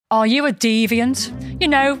Are you a deviant? You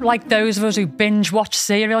know, like those of us who binge watch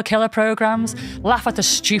serial killer programmes, laugh at the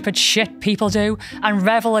stupid shit people do, and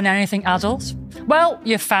revel in anything adult? Well,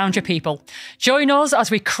 you've found your people. Join us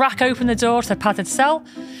as we crack open the door to the padded cell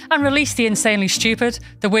and release the insanely stupid,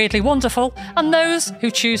 the weirdly wonderful, and those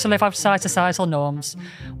who choose to live outside societal norms.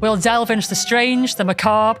 We'll delve into the strange, the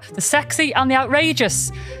macabre, the sexy, and the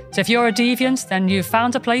outrageous. So if you're a deviant, then you've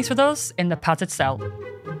found a place with us in the padded cell.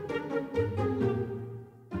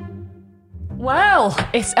 Well,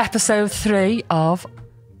 it's episode 3 of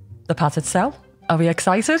The Padded Cell. Are we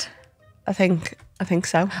excited? I think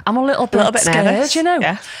so. I'm a little bit scared, nervous. you know.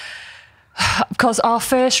 Yeah. Because our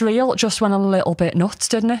first reel just went a little bit nuts,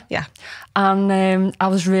 didn't it? Yeah. And I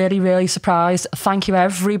was really, really surprised. Thank you,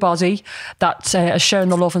 everybody that has shown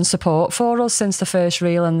the love and support for us since the first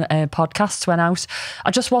reel and podcasts went out.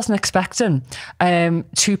 I just wasn't expecting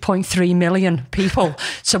 2.3 million people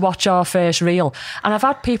to watch our first reel. And I've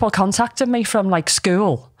had people contacting me from like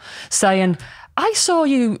school saying, I saw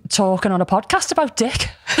you talking on a podcast about dick.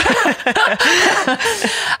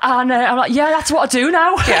 And I'm like, yeah, that's what I do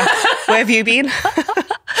now. Yeah. Where have you been?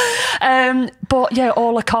 But yeah,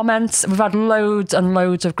 all the comments, we've had loads and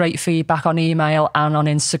loads of great feedback on email and on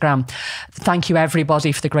Instagram. Thank you,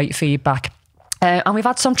 everybody, for the great feedback. And we've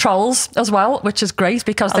had some trolls as well, which is great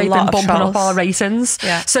because they've been bumping up our ratings.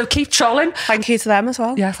 Yeah. So keep trolling. Thank you to them as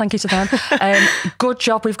well. Yeah, thank you to them. Good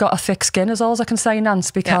job we've got a thick skin, is all I can say, Nance,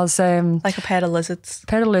 because... like a pair of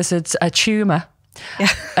lizards. A tumour,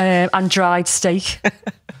 and dried steak.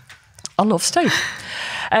 I love steak.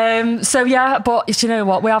 So yeah, but you know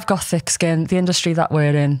what? We have got thick skin. The industry that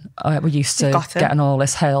we're in, we're used to getting all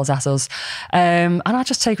this hurled at us. And I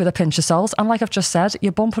just take it with a pinch of salt. And like I've just said,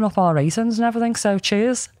 you're bumping up our ratings and everything. So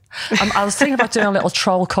cheers. I was thinking about doing a little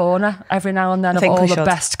troll corner every now and then of all the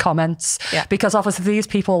best comments, because obviously these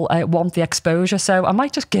people want the exposure, so I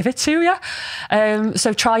might just give it to you.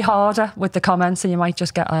 So try harder with the comments and you might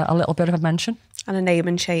just get a little bit of a mention. And a name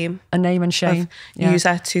and shame. A name and shame.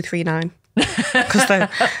 User 239. Because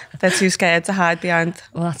they're too scared to hide behind.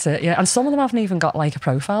 Well, that's it, yeah. And some of them haven't even got like a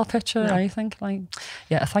profile picture or anything. Like,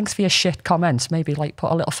 yeah, thanks for your shit comments. Maybe like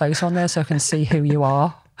put a little photo on there so I can see who you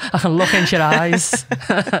are. I can look into your eyes.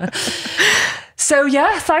 So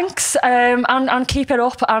yeah, thanks, and keep it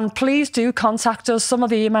up, and please do contact us. Some of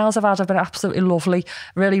the emails I've had have been absolutely lovely,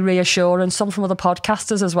 really reassuring, some from other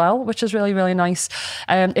podcasters as well, which is really, really nice.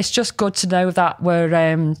 It's just good to know that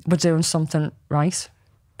we're doing something right.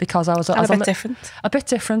 Because I was a bit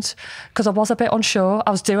different, because I was a bit unsure. I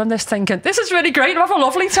was doing this thinking, this is really great, I have a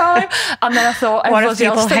lovely time. And then I thought, everybody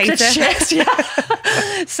else thinks it's shit.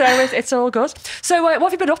 Yeah. So it's all good. So what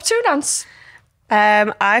have you been up to, Nance?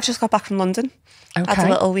 I've just got back from London. Okay. Had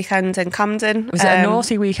a little weekend in Camden. Was it a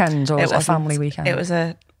naughty weekend or was it a family weekend? It was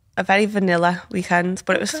a very vanilla weekend,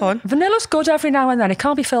 but it was fun. Vanilla's good every now and then. It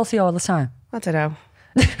can't be filthy all the time. I don't know.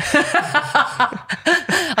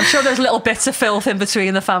 I'm sure there's little bits of filth in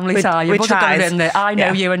between the family time. You put it in there. I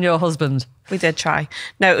know you and your husband. We did try.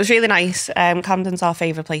 No, it was really nice. Camden's our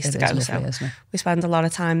favourite place to go. Lovely, so isn't it? we spend a lot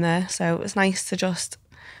of time there. So it was nice to just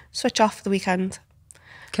switch off for the weekend.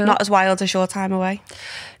 Cool. Not as wild as your time away.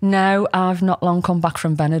 No, I've not long come back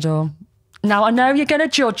from Benidorm. Now, I know you're going to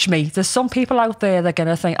judge me. There's some people out there that are going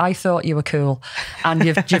to think, I thought you were cool and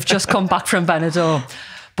you've just come back from Benidorm.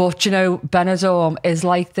 But, you know, Benidorm is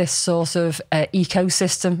like this sort of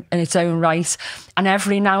ecosystem in its own right. And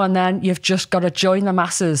every now and then you've just got to join the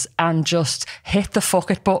masses and just hit the fuck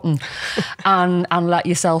it button and let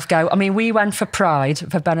yourself go. I mean, we went for Pride,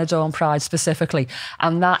 for Benidorm Pride specifically,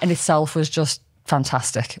 and that in itself was just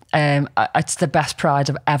fantastic. It's the best Pride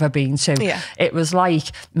I've ever been to. Yeah. It was like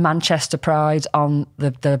Manchester Pride on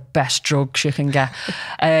the best drugs you can get.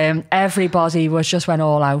 Everybody just went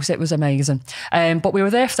all out. It was amazing. But we were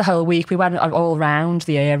there for the whole week. We went all around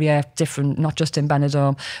the area, different, not just in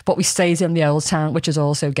Benidorm, but we stayed in the Old Town, which is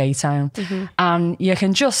also Gay Town. Mm-hmm. And you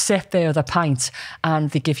can just sit there with a pint and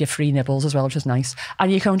they give you free nibbles as well, which is nice.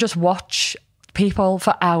 And you can just watch people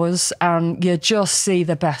for hours and you just see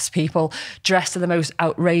the best people dressed in the most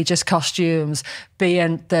outrageous costumes,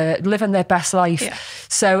 living their best life. Yeah.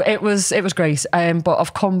 So it was great. But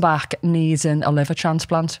I've come back needing a liver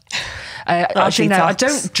transplant. As you know, I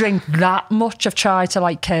don't drink that much. I've tried to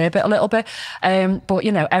like curb it a little bit. But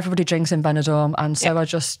you know, everybody drinks in Benidorm, and so I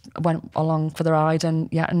just went along for the ride, and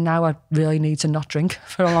now I really need to not drink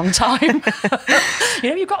for a long time.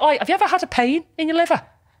 You know, have you ever had a pain in your liver?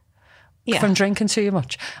 From drinking too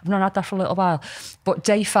much. I've not had that for a little while. But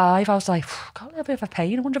day 5, I was like, got a little bit of a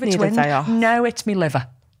pain. I wonder if it's wind. No, it's me liver.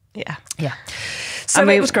 Yeah. Yeah. So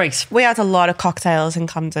it was great. We had a lot of cocktails in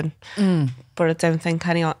Camden, but I don't think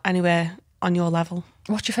anywhere on your level.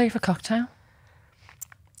 What's your favourite cocktail?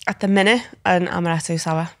 At the minute, an amaretto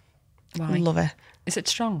sour. Why? Love it. Is it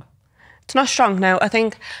strong? It's not strong, no. I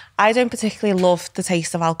think I don't particularly love the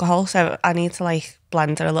taste of alcohol, so I need to like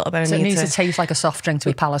blend it a little bit. So it needs to taste like a soft drink to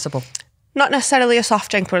be palatable. Not necessarily a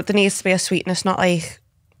soft drink, but there needs to be a sweetness, not like,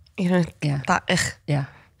 you know, that. Yeah.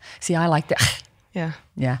 See, I like that. Yeah.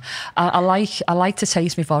 Yeah. I like to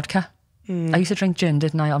taste my vodka. I used to drink gin,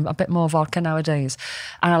 didn't I? I'm a bit more vodka nowadays.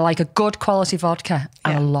 And I like a good quality vodka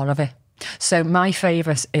and a lot of it. So my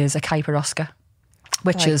favourite is a Kuiper Oscar,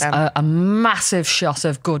 which is a massive shot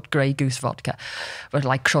of good Grey Goose vodka with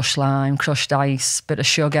like crushed lime, crushed ice, bit of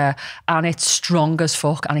sugar, and it's strong as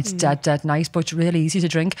fuck and it's dead nice, but it's really easy to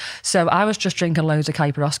drink. So I was just drinking loads of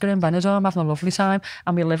Kuiper Oscar in Benidorm, having a lovely time,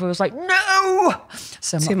 and my liver was like, no!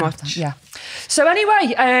 So too much. Yeah. So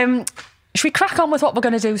anyway, should we crack on with what we're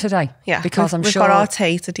going to do today? Yeah. Because we've got our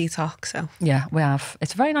tea to detox, so. Yeah, we have.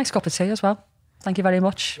 It's a very nice cup of tea as well. Thank you very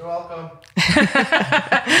much. You're welcome.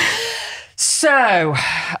 So,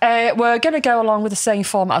 we're going to go along with the same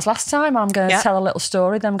format as last time. I'm going to tell a little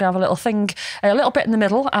story, then I'm going to have a little thing, a little bit in the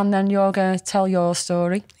middle, and then you're going to tell your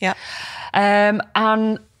story. Yeah.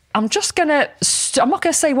 And I'm just going to, I'm not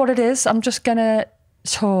going to say what it is, I'm just going to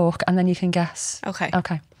talk, and then you can guess. Okay.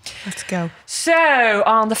 Okay. Let's go. So,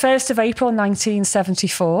 on the 1st of April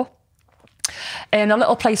 1974, in a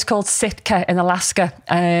little place called Sitka in Alaska,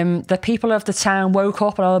 the people of the town woke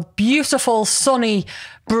up on a beautiful, sunny,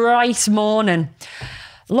 bright morning,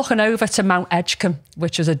 looking over to Mount Edgecombe,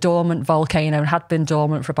 which was a dormant volcano and had been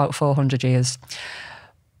dormant for about 400 years.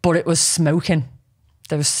 But it was smoking.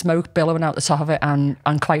 There was smoke billowing out the top of it, and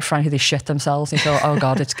quite frankly, they shit themselves. They thought, oh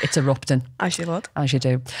God, it's erupting. As you would. As you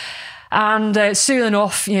do. And soon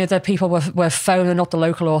enough, you know, the people were phoning up the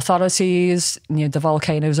local authorities, you know, the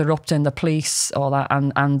volcano's erupting, the police, all that,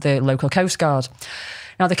 and the local Coast Guard.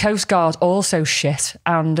 Now, the Coast Guard also shit,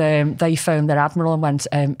 and they phoned their admiral and went,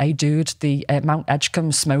 hey, dude, the Mount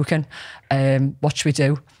Edgecombe's smoking. What should we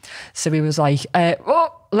do? So he was like,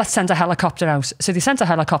 let's send a helicopter out. So they sent a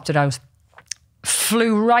helicopter out,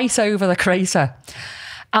 flew right over the crater,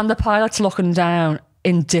 and the pilot's looking down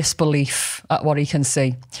in disbelief at what he can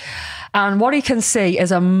see. And what he can see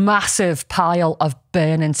is a massive pile of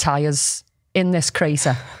burning tyres in this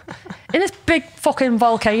crater. In this big fucking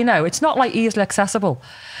volcano. It's not like easily accessible.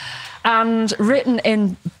 And written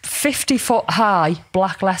in 50-foot high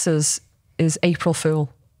black letters is April Fool.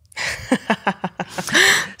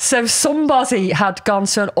 So somebody had gone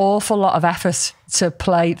to an awful lot of effort to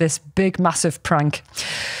play this big, massive prank.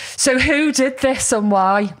 So who did this and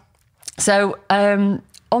why? So,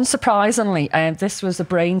 unsurprisingly, this was the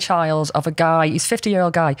brainchild of a guy, he's a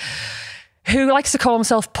 50-year-old guy, who likes to call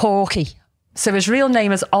himself Porky. So his real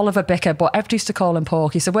name is Oliver Bicker, but everybody used to call him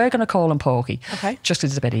Porky, so we're going to call him Porky. Okay. Just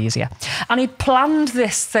because it's a bit easier. And he planned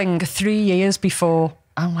this thing 3 years before.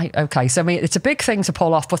 I'm like, okay, so I mean, it's a big thing to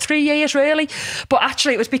pull off, but 3 years, really? But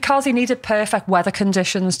actually, it was because he needed perfect weather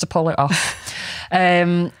conditions to pull it off.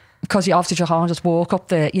 Because you obviously can't just walk up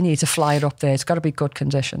there. You need to fly it up there. It's got to be good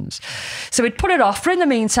conditions. So he'd put it off. But in the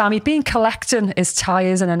meantime, he'd been collecting his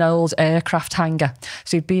tyres in an old aircraft hangar.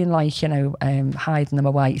 So he'd been like, you know, hiding them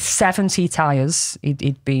away. 70 tyres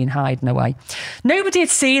he'd been hiding away. Nobody had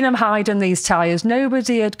seen him hiding these tyres.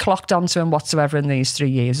 Nobody had clocked onto him whatsoever in these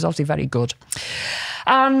 3 years. It's obviously very good.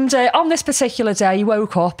 And on this particular day, he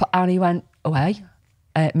woke up and he went, away.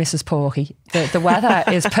 Mrs. Porky, the weather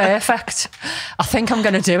is perfect. I think I'm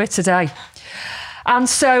going to do it today. And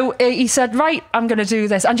so he said, right, I'm going to do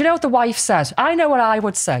this. And you know what the wife said? I know what I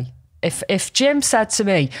would say. If Jim said to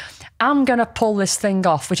me, I'm going to pull this thing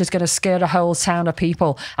off, which is going to scare a whole town of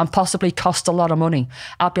people and possibly cost a lot of money,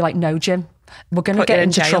 I'd be like, no, Jim, we're going to get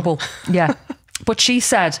into trouble. Yeah. But she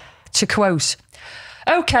said, to quote,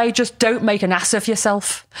 okay, just don't make an ass of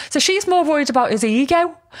yourself. So she's more worried about his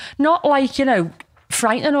ego, not like, you know,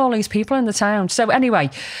 frightening all these people in the town. So anyway,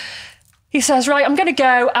 he says, right, I'm going to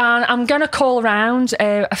go and I'm going to call around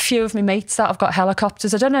a few of my mates that have got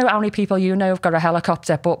helicopters. I don't know how many people you know have got a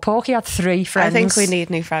helicopter, but Porky had 3 friends. I think we need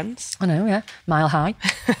new friends. I know, yeah. Mile high.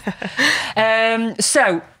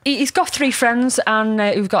 So he's got 3 friends and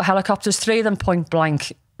who've got helicopters. 3 of them point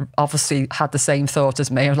blank obviously had the same thought as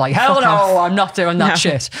me. I was like, hell no, I'm not doing that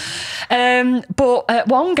shit. But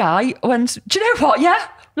one guy went, do you know what? Yeah.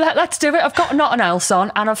 Let's do it. I've got nothing else on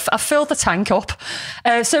and I've filled the tank up.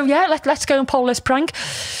 So yeah, let's go and pull this prank.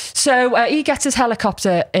 So he gets his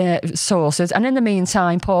helicopter sorted, and in the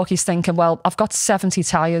meantime, Porky's thinking, well, I've got 70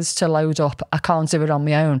 tyres to load up. I can't do it on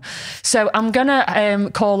my own. So I'm going to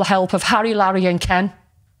call the help of Harry, Larry and Ken,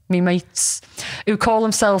 me mates, who call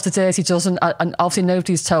themselves the Dirty Dozen, and obviously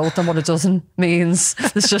nobody's told them what a dozen means.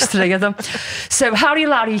 There's just 3 of them. So Harry,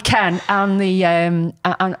 Larry, Ken, and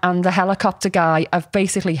the helicopter guy have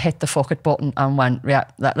basically hit the fuck it button and went, yeah,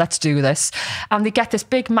 let's do this. And they get this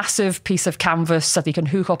big, massive piece of canvas that they can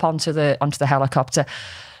hook up onto the helicopter,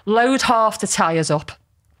 load half the tyres up,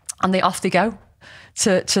 and off they go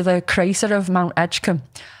to the crater of Mount Edgecombe,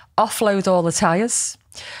 offload all the tyres.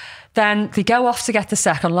 Then they go off to get the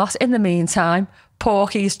second lot. In the meantime,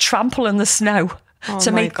 Porky's trampling the snow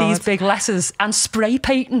to make these big letters and spray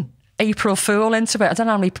painting April Fool into it. I don't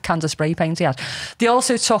know how many cans of spray paint he had. They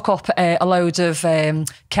also took up a load of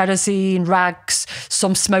kerosene, rags,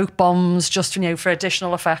 some smoke bombs, just for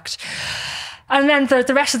additional effect. And then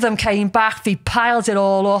the rest of them came back. They piled it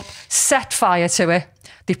all up, set fire to it.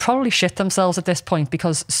 They probably shit themselves at this point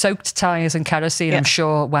because soaked tyres and kerosene, I'm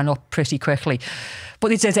sure, went up pretty quickly. But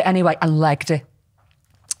they did it anyway and legged it.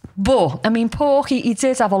 But, I mean, Porky, he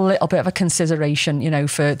did have a little bit of a consideration,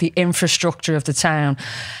 for the infrastructure of the town.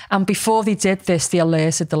 And before they did this, they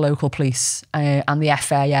alerted the local police and the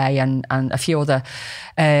FAA and a few other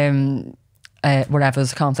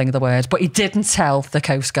whatevers, I can't think of the word. But he didn't tell the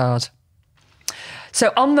Coast Guard.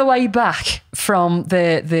 So on the way back from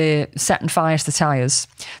the setting fire to the tyres,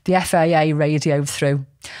 the FAA radioed through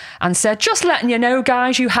and said, just letting you know,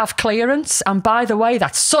 guys, you have clearance. And by the way,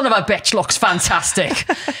 that son of a bitch looks fantastic.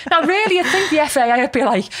 Now, really, I think the FAA would be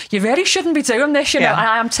like, you really shouldn't be doing this, and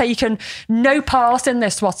I am taking no part in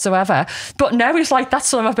this whatsoever. But no, he's like, that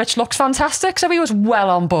son of a bitch looks fantastic. So he was well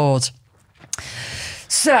on board.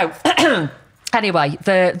 So... Anyway,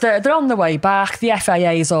 they're on the way back. The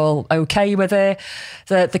FAA is all okay with it.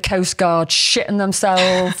 The Coast Guard shitting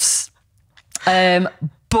themselves.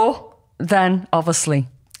 But then, obviously,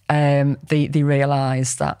 they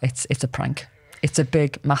realise that it's a prank. It's a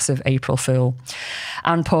big, massive April Fool.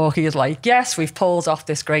 And Porky is like, yes, we've pulled off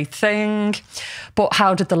this great thing. But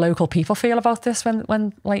how did the local people feel about this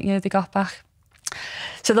when they got back?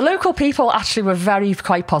 So the local people actually were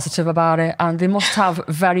quite positive about it, and they must have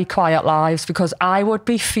very quiet lives, because I would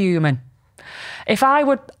be fuming. If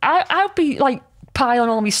I'd be like piling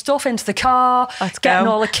all my stuff into the car, getting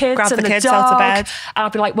all the kids Grab and the kids dog, out of bed. and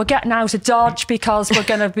I'd be like, we're getting out of Dodge because we're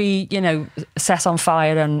going to be, set on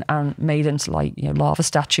fire and made into lava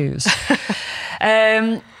statues.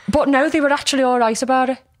 But no, they were actually all right about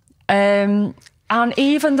it. And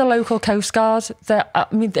even the local Coast Guard,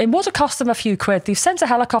 it would have cost them a few quid. They've sent a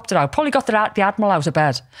helicopter out, probably got the Admiral out of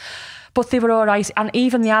bed. But they were all right. And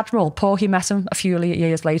even the Admiral, Porky met him a few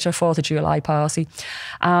years later for the July party.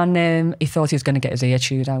 And he thought he was going to get his ear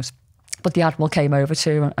chewed out. But the Admiral came over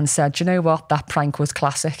to him and said, you know what, that prank was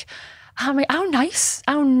classic. I mean, how nice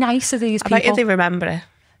are these people? I bet you they remember it.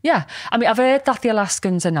 Yeah. I mean, I've heard that the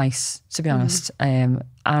Alaskans are nice, to be honest. And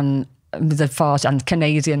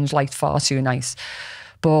Canadians like far too nice.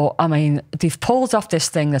 But I mean, they've pulled off this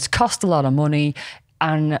thing that's cost a lot of money,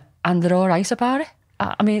 and they're all right about it.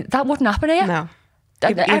 I mean, that wouldn't happen here. No.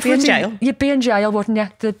 You'd be in jail. You'd be in jail, wouldn't you?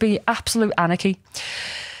 There'd be absolute anarchy.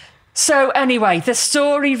 So anyway, the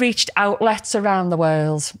story reached outlets around the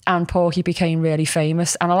world, and Porky became really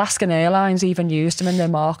famous, and Alaskan Airlines even used him in their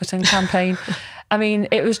marketing campaign. I mean,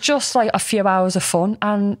 it was just like a few hours of fun,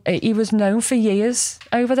 and he was known for years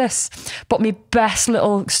over this. But my best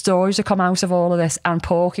little stories have come out of all of this, and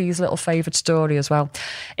Porky's little favourite story as well.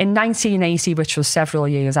 In 1980, which was several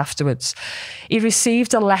years afterwards, he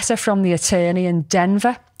received a letter from the attorney in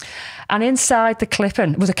Denver, and inside the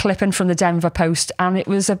clipping was a clipping from the Denver Post, and it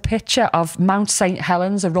was a picture of Mount St.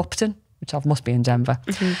 Helens erupting, which must be in Denver.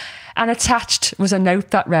 Mm-hmm. And attached was a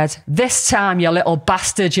note that read, "This time, you little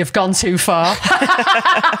bastard, you've gone too far."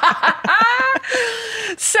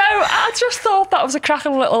 So I just thought that was a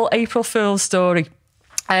cracking little April Fool's story.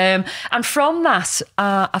 And from that,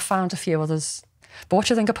 I found a few others. But what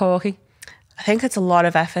do you think of Porky? I think it's a lot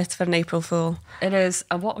of effort for an April Fool. It is.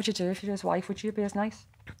 And what would you do if you were his wife? Would you be as nice?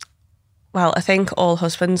 Well, I think all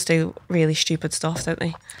husbands do really stupid stuff, don't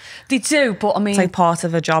they? They do, but I mean... It's like part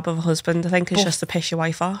of a job of a husband, I think, is just to piss your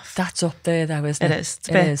wife off. That's up there, though, isn't it?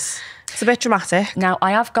 It is. It's a bit dramatic. Now,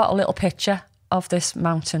 I have got a little picture of this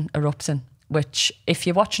mountain erupting, which, if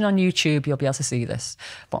you're watching on YouTube, you'll be able to see this.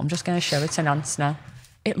 But I'm just going to show it to Nance now.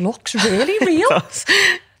 It looks really real. It does.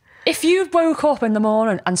 If you woke up in the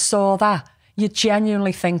morning and saw that, you'd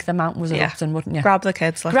genuinely think the mountain was erupting, wouldn't you? Grab the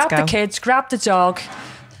kids, let's go. Grab the kids, grab the dog...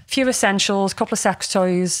 few essentials, couple of sex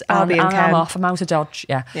toys, and I'm off. I'm out of Dodge.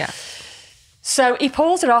 Yeah. So he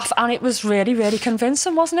pulled it off, and it was really, really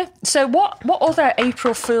convincing, wasn't it? So what other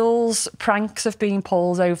April Fool's pranks have been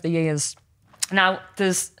pulled over the years? Now,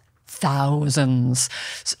 there's thousands.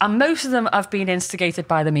 And most of them have been instigated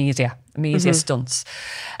by the media stunts.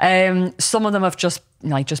 Some of them have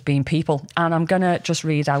just been people. And I'm going to just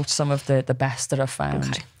read out some of the best that I've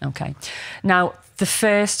found. Okay. Now, the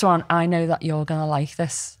first one, I know that you're going to like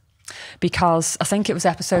this, because I think it was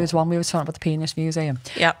episode 1 we were talking about the penis museum.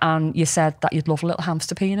 Yeah. And you said that you'd love a little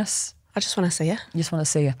hamster penis. I just want to see it. You just want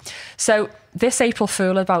to see it. So this April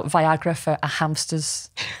Fool about Viagra for hamsters.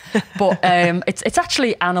 But it's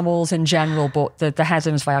actually animals in general, but the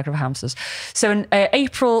heading is Viagra for hamsters. So in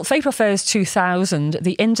April 1st, 2000,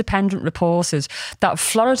 The Independent reported that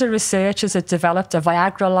Florida researchers had developed a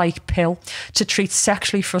Viagra-like pill to treat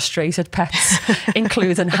sexually frustrated pets,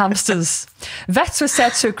 including hamsters. Vets were said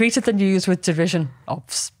to agree to the news with derision.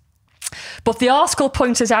 But the article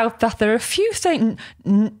pointed out that there are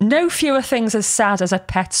no fewer things as sad as a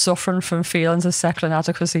pet suffering from feelings of sexual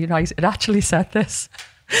inadequacy. Right? It actually said this.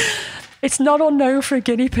 It's not unknown for a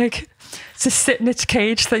guinea pig to sit in its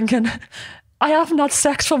cage thinking, I haven't had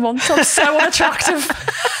sex for months, I'm so unattractive.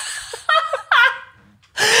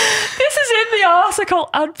 This is in the article,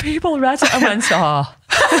 and people read it and went,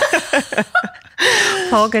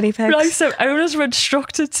 Poor guinea pigs. Right, so owners were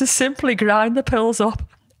instructed to simply grind the pills up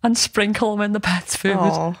and sprinkle them in the pet's food.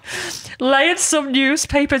 Aww. Laying some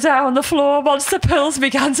newspaper down on the floor once the pills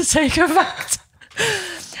began to take effect.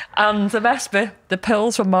 And the best bit, the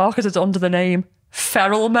pills were marketed under the name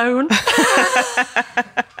Pheromone.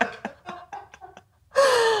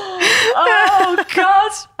 Oh,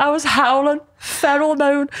 God. I was howling.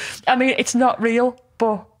 Pheromone. I mean, it's not real,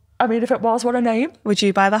 but I mean, if it was, what a name. Would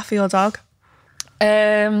you buy that for your dog?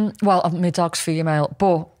 Well, my dog's female,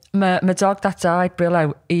 but my dog that died,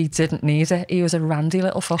 Brillo, he didn't need it. He was a randy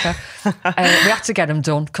little fucker. We had to get him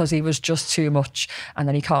done because he was just too much, and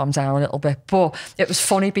then he calmed down a little bit. But it was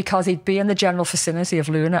funny because he'd be in the general vicinity of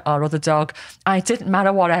Luna, our other dog, and it didn't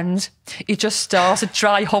matter what end. He just started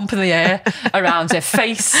dry humping the air around her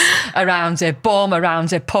face, around her bum,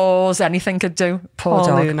 around her paws, anything could do. Poor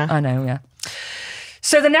dog. Luna. I know, yeah.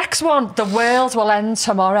 So the next one, the world will end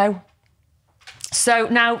tomorrow. So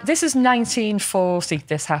now, this is 1940,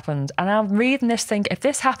 this happened. And I'm reading this thing, if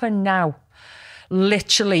this happened now,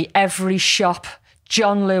 literally every shop,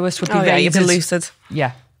 John Lewis would be raided. Yeah, you'd be lucid.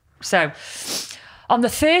 Yeah. So, on the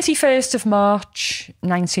 31st of March,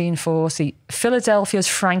 1940, Philadelphia's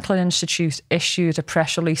Franklin Institute issued a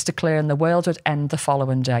press release declaring the world would end the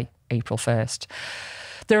following day, April 1st.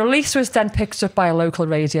 The release was then picked up by a local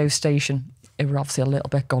radio station. They were obviously a little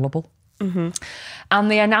bit gullible. Mm-hmm.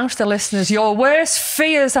 And they announced to listeners, your worst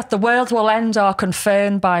fears that the world will end are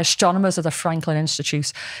confirmed by astronomers of the Franklin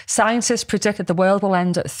Institute. Scientists predicted the world will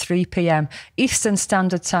end at 3 p.m. Eastern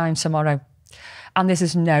Standard Time tomorrow. And this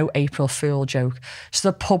is no April Fool joke. So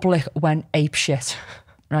the public went apeshit.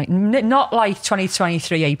 Right? Not like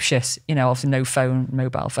 2023 apeshit, obviously no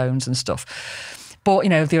mobile phones and stuff. But,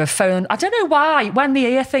 they were phone. I don't know why. When they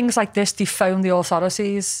hear things like this, they phone the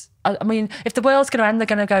authorities. I mean, if the world's going to end, they're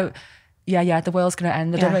going to go, yeah, the world's going to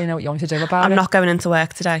end. I don't really know what you want to do about it. I'm not going into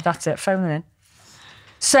work today. That's it, phoning in.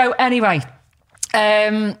 So anyway,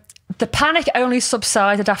 the panic only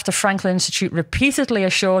subsided after Franklin Institute repeatedly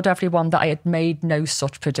assured everyone that I had made no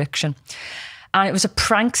such prediction. And it was a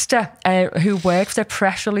prankster who worked for the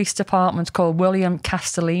press release department called William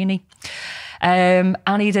Castellini. And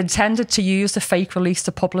he'd intended to use the fake release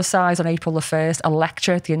to publicise on April the 1st a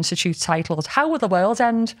lecture at the Institute titled, How Will the World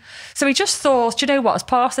End? So he just thought, you know what, as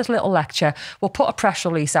part of this little lecture, we'll put a press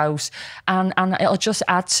release out and it'll just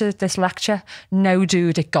add to this lecture. No,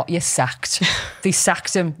 dude, it got you sacked. They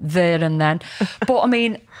sacked him there and then. But I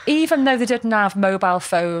mean, even though they didn't have mobile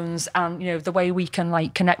phones and, the way we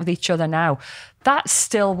can connect with each other now, that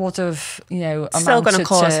still would have, still going to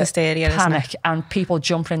cause hysteria, panic, isn't it? And people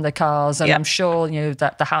jumping in the cars. And I'm sure,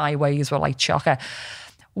 that the highways were like chocker.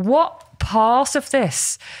 What part of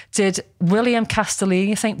this did William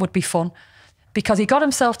Castellini think would be fun? Because he got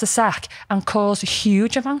himself the sack and caused a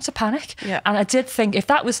huge amount of panic. Yeah. And I did think if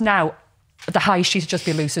that was now, the high street would just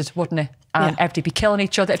be lucid, wouldn't it? And everybody be killing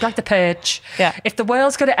each other. It'd be like the Purge. Yeah. If the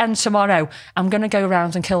world's going to end tomorrow, I'm going to go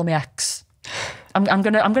around and kill my ex. I'm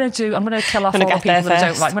going to kill off all the people that I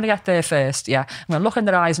don't like. I'm going to get there first. Yeah. I'm going to look in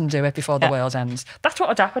their eyes and do it before the world ends. That's what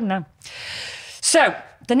would happen now. So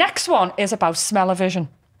the next one is about smell-o-vision.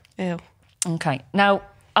 Ew. Okay. Now,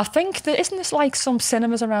 I think isn't this like some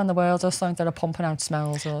cinemas around the world or something that are pumping out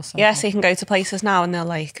smells or something? Yeah, so you can go to places now and they're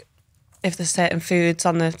like, if there's certain foods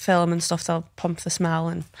on the film and stuff, they'll pump the smell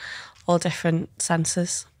and all different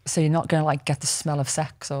senses. So you're not going to get the smell of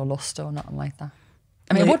sex or lust or nothing like that?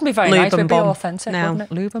 I mean, it wouldn't be very nice, it would be authentic, wouldn't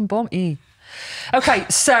it? Lube and bum, Okay,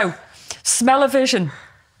 so smell-o-vision.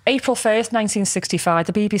 April 1st, 1965,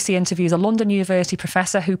 the BBC interviews a London University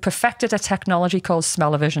professor who perfected a technology called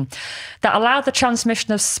smell-o-vision that allowed the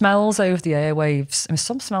transmission of smells over the airwaves. I mean,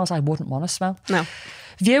 some smells I wouldn't want to smell. No.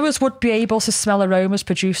 Viewers would be able to smell aromas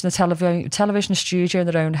produced in a television studio in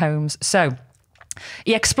their own homes. So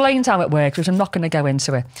he explained how it worked, which I'm not going to go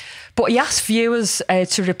into it. But he asked viewers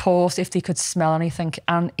to report if they could smell anything.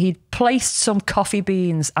 And he placed some coffee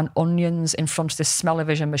beans and onions in front of this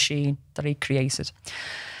smell-o-vision machine that he created.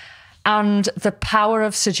 And the power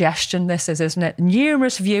of suggestion this is, isn't it?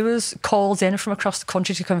 Numerous viewers called in from across the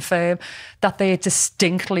country to confirm that they had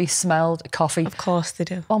distinctly smelled coffee. Of course they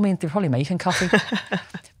do. I mean, they're probably making coffee.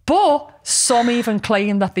 But some even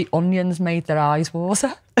claim that the onions made their eyes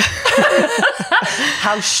water.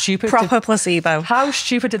 How stupid. Proper placebo. How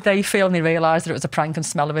stupid did they feel when they realised that it was a prank and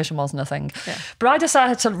smell-o-vision wasn't a thing? Yeah. But I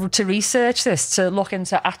decided to research this, to look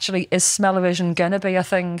into actually, is smell-o-vision going to be a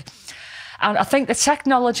thing? And I think the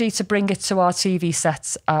technology to bring it to our TV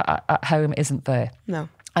sets at home isn't there. No.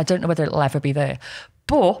 I don't know whether it'll ever be there.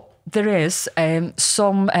 But there is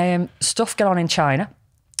some stuff going on in China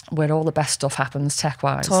where all the best stuff happens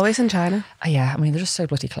tech-wise. It's always in China. Yeah, I mean, they're just so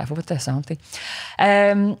bloody clever with this, aren't they?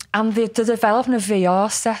 And they're developing a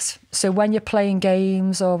VR set. So when you're playing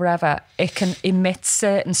games or whatever, it can emit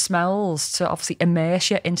certain smells to obviously immerse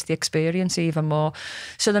you into the experience even more.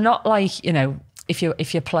 So they're not like, you know, if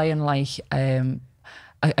you're playing like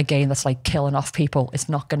a game that's like killing off people, it's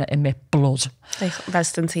not going to emit blood. Like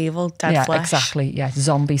Resident Evil, dead flesh. Exactly. Yeah,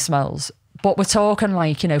 zombie smells. But we're talking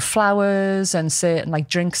like, you know, flowers and certain like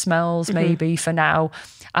drink smells maybe for now.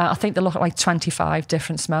 I think they look at like 25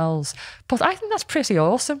 different smells. But I think that's pretty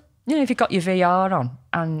awesome. You know, if you've got your VR on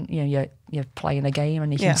and, you know, you're playing a game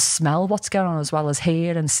and you can smell what's going on as well as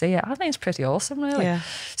hear and see it. I think it's pretty awesome, really. Yeah.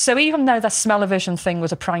 So even though that smell-o-vision thing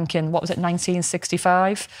was a prank in, what was it,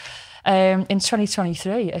 1965, in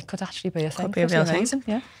 2023, it could actually be a thing. Could be a real thing.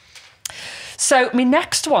 Yeah. So my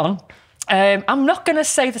next one, I'm not going to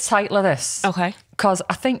say the title of this. Okay. Because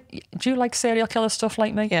I think, do you like serial killer stuff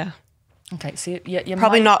like me? Yeah. Okay, so you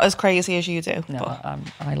probably not as crazy as you do. No,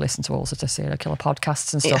 I listen to all sorts of serial killer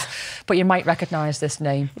podcasts and stuff, but you might recognise this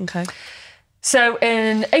name. Okay. So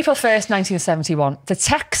in April 1st, 1971, the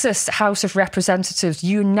Texas House of Representatives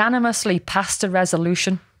unanimously passed a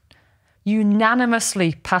resolution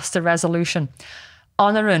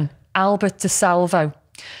honouring Albert DeSalvo,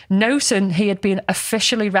 noting he had been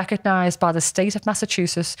officially recognised by the state of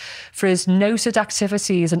Massachusetts for his noted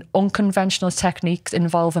activities and unconventional techniques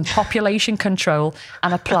involving population control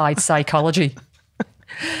and applied psychology.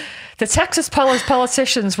 The Texas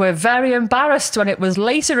politicians were very embarrassed when it was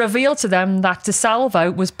later revealed to them that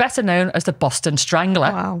DeSalvo was better known as the Boston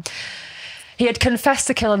Strangler. Wow. He had confessed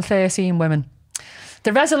to killing 13 women.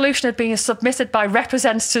 The resolution had been submitted by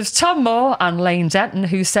Representatives Tom Moore and Lane Denton,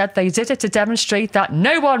 who said they did it to demonstrate that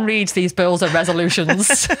no one reads these bills and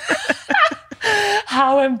resolutions.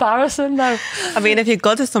 How embarrassing, though. I mean, if you're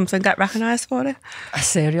good at something, get recognised for it. A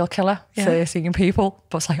serial killer, 13 people.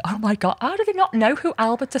 But it's like, oh my God, how did they not know who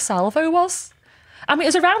Albert DeSalvo was? I mean, it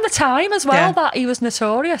was around the time as well that he was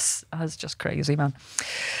notorious. I was just crazy, man.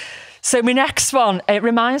 So my next one, it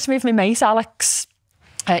reminds me of my mate, Alex.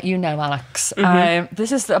 You know Alex.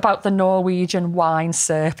 This is about the Norwegian wine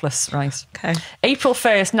surplus, right? Okay. April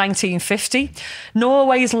 1st, 1950,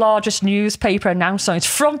 Norway's largest newspaper announced on its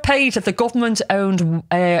front page that the government-owned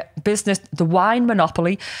business, the wine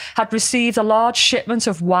monopoly, had received a large shipment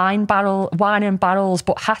of wine in barrels,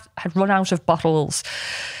 but had run out of bottles.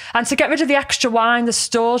 And to get rid of the extra wine, the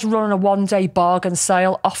stores run on a one-day bargain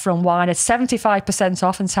sale, offering wine at 75%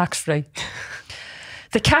 off and tax-free.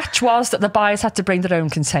 The catch was that the buyers had to bring their own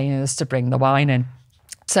containers to bring the wine in.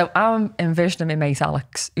 So I'm envisioning my mate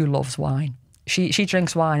Alex, who loves wine. She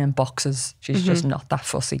drinks wine in boxes. She's just not that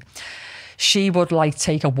fussy. She would like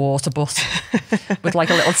take a water butt with like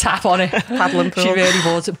a little tap on it. Paddling pool. She really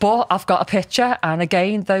would. But I've got a picture. And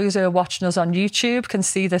again, those who are watching us on YouTube can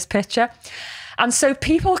see this picture. And so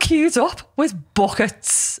people queued up with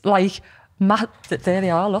buckets. Like, there they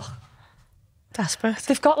are, look. Desperate.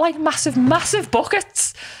 They've got like massive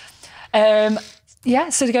buckets. So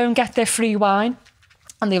to go and get their free wine.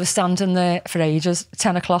 And they were standing there for ages,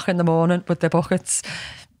 10 o'clock in the morning with their buckets.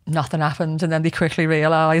 Nothing happened. And then they quickly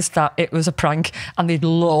realised that it was a prank and they'd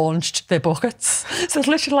launched their buckets. So it's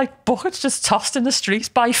literally like buckets just tossed in the streets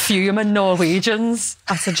by fuming Norwegians.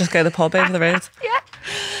 I said just go to the pub over the road.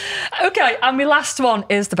 Yeah. Okay, and my last one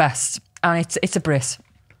is the best. And it's a Brit.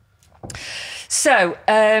 So,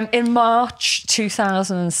 in March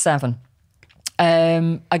 2007,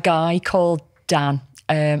 a guy called Dan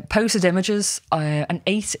posted images, an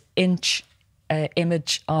 8-inch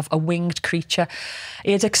image of a winged creature.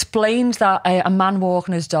 He had explained that a man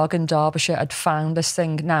walking his dog in Derbyshire had found this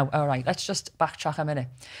thing. Now, all right, let's just backtrack a minute.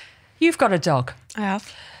 You've got a dog. I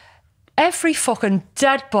have. Every fucking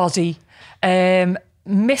dead body,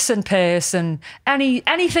 missing person,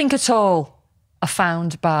 anything at all are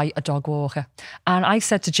found by a dog walker. And I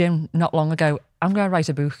said to Jim not long ago, I'm going to write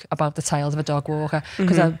a book about the tales of a dog walker,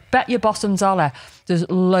 because I bet your bottom dollar there's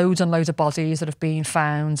loads and loads of bodies that have been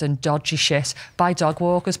found and dodgy shit by dog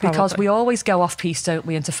walkers, because we always go off piste, don't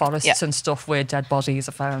we, into forests and stuff where dead bodies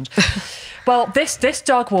are found. Well, this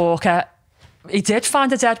dog walker, he did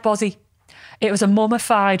find a dead body. It was a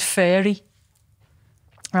mummified fairy,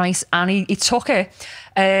 right? And he took it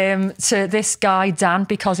to this guy, Dan,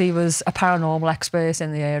 because he was a paranormal expert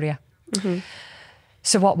in the area.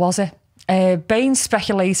 So what was it? Bain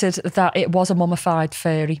speculated that it was a mummified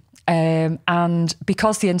fairy. And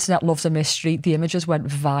because the internet loves a mystery, the images went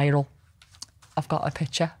viral. I've got a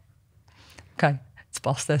picture. Okay, let's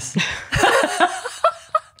boss this.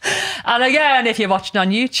 And again, if you're watching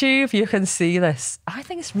on YouTube, you can see this. I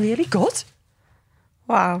think it's really good.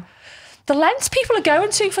 Wow. The lengths people are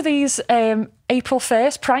going to for these April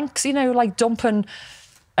 1st pranks, you know, like dumping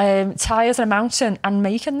tyres in a mountain and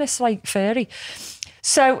making this like fairy.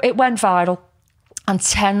 So it went viral and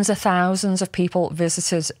tens of thousands of people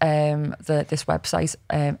visited this website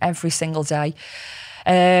every single day.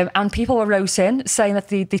 And people were wrote in saying that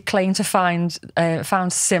they claimed to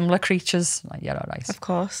found similar creatures. Like, yeah, all right. Of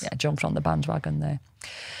course. Yeah, jumped on the bandwagon there.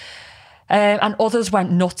 And others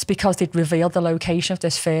went nuts because they'd revealed the location of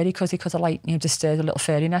this fairy, because he could have, like, you know, disturbed a little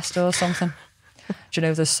fairy nest or something. Do you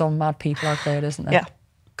know, there's some mad people out there, isn't there? Yeah.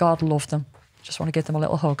 God love them. Just want to give them a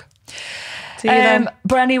little hug.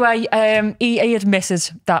 But anyway, he admitted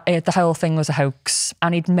that the whole thing was a hoax,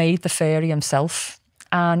 and he'd made the fairy himself,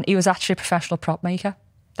 and he was actually a professional prop maker.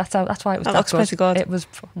 That's why it was. That looks pretty good. It was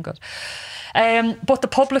fucking good. But the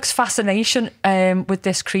public's fascination with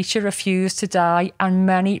this creature refused to die, and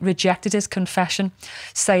many rejected his confession,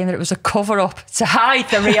 saying that it was a cover-up to hide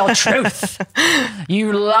the real truth.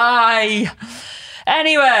 You lie.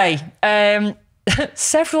 Anyway,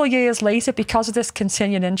 several years later, because of this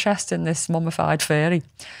continuing interest in this mummified fairy,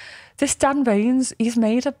 this Dan Baines, he's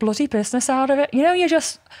made a bloody business out of it. You know, you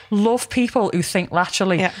just love people who think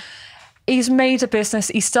laterally. Yeah. He's made a business.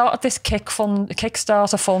 He started this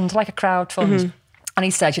Kickstarter fund, like a crowd fund. And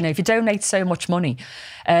he said, you know, if you donate so much money,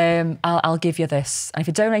 I'll give you this. And if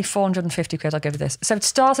you donate 450 quid, I'll give you this. So it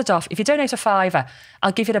started off, if you donate a £5,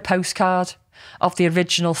 I'll give you the postcard of the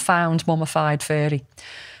original found mummified fairy.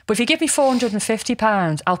 But if you give me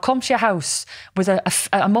 £450, I'll come to your house with a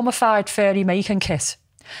mummified fairy making kit,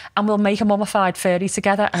 and we'll make a mummified fairy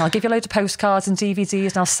together, and I'll give you loads of postcards and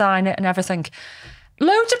DVDs, and I'll sign it and everything.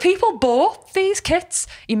 Loads of people bought these kits.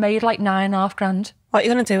 He made like £9,500. What are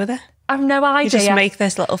you going to do with it? I have no idea. You just make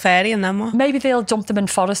this little fairy and then what? Maybe they'll dump them in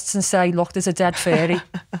forests and say, look, there's a dead fairy,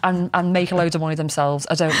 and make a load of money themselves.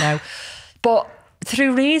 I don't know. But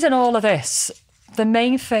through reading all of this, the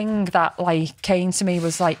main thing that like came to me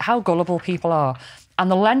was like how gullible people are, and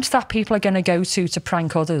the length that people are going to go to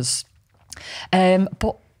prank others.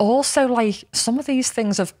 But also, like, some of these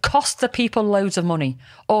things have cost the people loads of money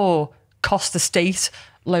or cost the state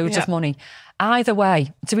loads of money. Either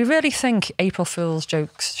way, do we really think April Fool's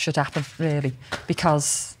jokes should happen, really?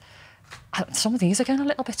 Because some of these are going a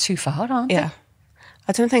little bit too far, aren't they? Yeah.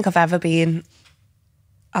 I don't think I've ever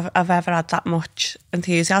had that much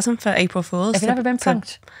enthusiasm for April Fool's. Have you never been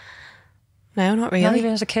pranked? No, not really. Not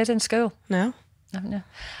even as a kid in school? No. No.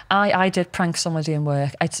 I did prank somebody in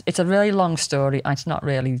work. It's a really long story. It's not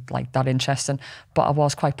really like that interesting, but I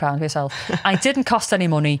was quite proud of myself. I didn't cost any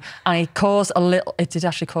money. It did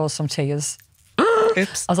actually cause some tears.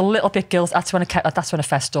 Oops. I was a little bit guilty. That's when I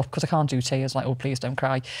fessed up, because I can't do tears. Like, oh, please don't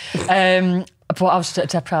cry. But I was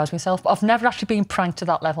dead proud of myself. But I've never actually been pranked to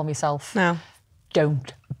that level myself. No.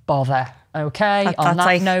 Don't bother. Okay, on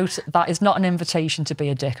that note, that is not an invitation to be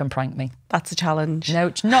a dick and prank me. That's a challenge. No,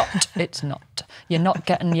 it's not. It's not. You're not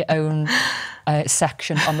getting your own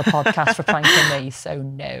section on the podcast for pranking me, so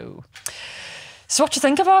no. So what do you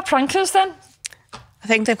think of our prankers then? I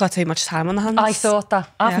think they've got too much time on their hands. I thought that.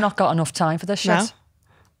 I've not got enough time for this shit. No.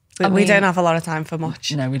 We don't have a lot of time for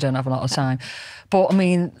much. No, we don't have a lot of time. But, I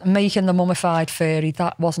mean, making the mummified fairy,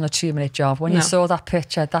 that wasn't a 2-minute job. When you saw that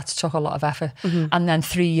picture, that took a lot of effort. And then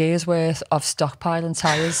 3 years' worth of stockpiling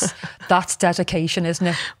tyres. That's dedication, isn't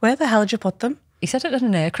it? Where the hell did you put them? He said it in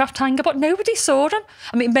an aircraft hangar, but nobody saw them.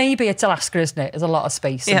 I mean, maybe it's Alaska, isn't it? There's a lot of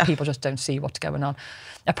space and people just don't see what's going on.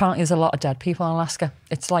 Apparently, there's a lot of dead people in Alaska.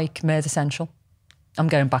 It's like Murder Central. I'm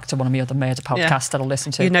going back to one of my other murder podcasts that I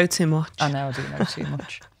listen to. You know too much. I know, I do know too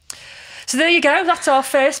much. So there you go. That's our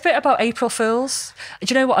first bit about April Fools.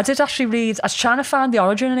 Do you know what? I did actually read. I was trying to find the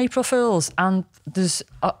origin in April Fools, and there's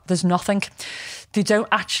nothing. They don't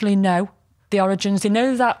actually know the origins. They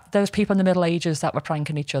know that there was people in the Middle Ages that were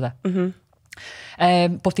pranking each other.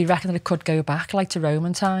 But they reckon that it could go back like to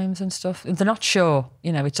Roman times and stuff. They're not sure,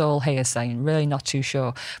 you know, it's all hearsay, really not too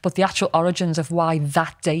sure. But the actual origins of why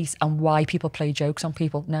that date and why people play jokes on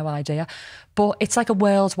people, no idea. But it's like a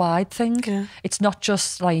worldwide thing. Yeah. It's not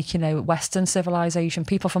just like, you know, Western civilization.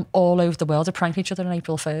 People from all over the world are pranking each other on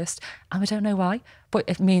April 1st. And we don't know why.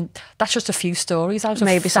 But I mean, that's just a few stories out of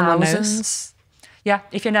maybe thousands. Yeah,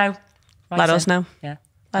 if you know. Let us know. Yeah.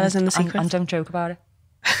 Let us in the secret. And don't joke about it.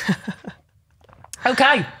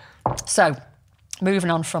 Okay, so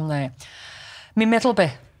moving on from there. My middle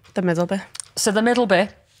bit. The middle bit. So the middle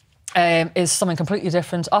bit is something completely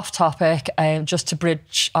different, off topic, just to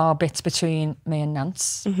bridge our bits between me and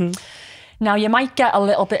Nance. Now, you might get a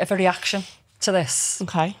little bit of a reaction to this.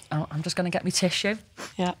 Okay. I'm just going to get my tissue.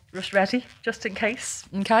 Yeah. Just ready, just in case.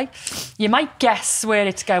 Okay. You might guess where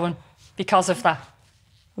it's going because of that.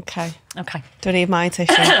 Okay. Okay. Do I need my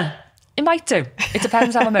tissue? It might do. It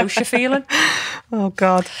depends how emotional you're feeling. Oh,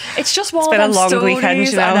 God. It's just one of them stories. It's been a long weekend,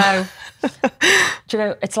 you know. I know. Do you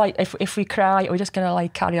know, it's like if we cry, we're just going to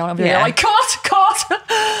like carry on and be like, cut!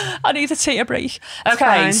 I need a tea break.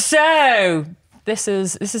 Okay, so this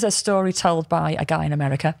is a story told by a guy in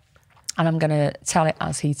America, and I'm going to tell it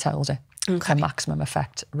as he tells it for maximum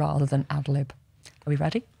effect rather than ad-lib. Are we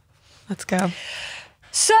ready? Let's go.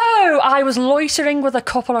 So I was loitering with a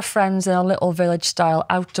couple of friends in a little village-style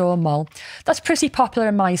outdoor mall that's pretty popular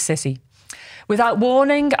in my city. Without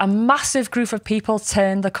warning, a massive group of people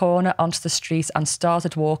turned the corner onto the street and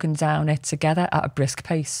started walking down it together at a brisk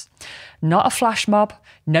pace. Not a flash mob,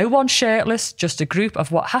 no one shirtless, just a group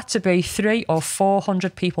of what had to be 300 or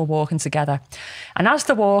 400 people walking together. And as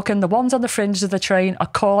they're walking, the ones on the fringes of the train are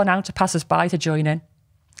calling out to passers-by to join in.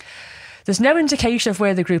 There's no indication of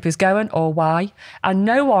where the group is going or why, and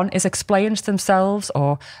no one is explaining to themselves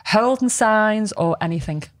or holding signs or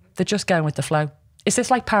anything. They're just going with the flow. It's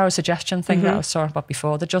this like power suggestion thing that I was talking about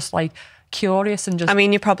before. They're just like curious and just... I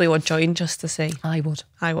mean, you probably would join just to see. I would.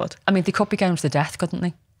 I would. I mean, they could be going to the death, couldn't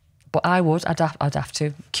they? But I would. I'd have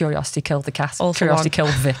to. Curiosity killed the cat. All Curiosity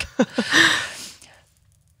killed Vic.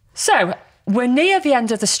 So... we're near the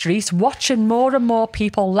end of the street, watching more and more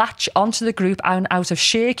people latch onto the group, and out of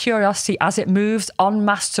sheer curiosity as it moves en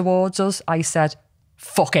masse towards us, I said,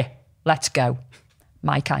 fuck it, let's go.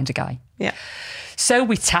 My kind of guy. Yeah. So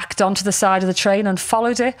we tacked onto the side of the train and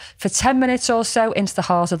followed it for 10 minutes or so into the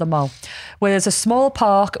heart of the mall, where there's a small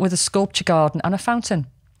park with a sculpture garden and a fountain.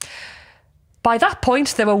 By that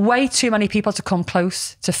point, there were way too many people to come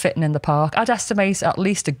close to fitting in the park. I'd estimate at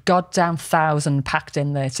least a goddamn 1,000 packed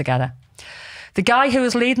in there together. The guy who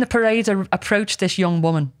was leading the parade approached this young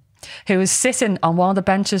woman who was sitting on one of the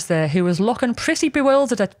benches there, who was looking pretty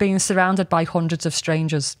bewildered at being surrounded by hundreds of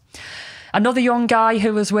strangers. Another young guy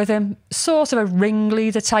who was with him, sort of a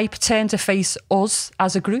ringleader type, turned to face us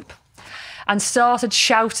as a group and started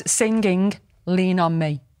singing, "Lean on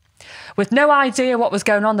Me." With no idea what was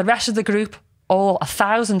going on, the rest of the group, all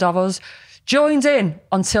 1,000 of us, joined in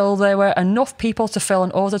until there were enough people to fill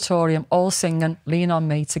an auditorium, all singing "Lean on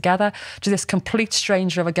Me" together to this complete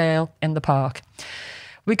stranger of a girl in the park.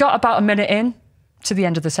 We got about a minute in to the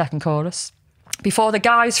end of the second chorus before the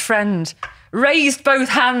guy's friend raised both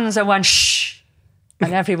hands and went shh,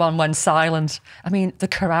 and everyone went silent. I mean, the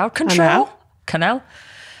crowd control. Canal.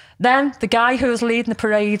 Then the guy who was leading the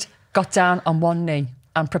parade got down on one knee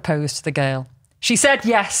and proposed to the girl. She said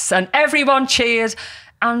yes, and everyone cheered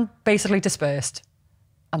and basically dispersed.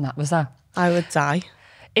 And that was that. I would die.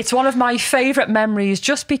 It's one of my favourite memories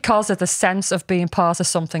just because of the sense of being part of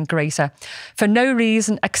something greater. For no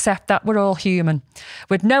reason except that we're all human.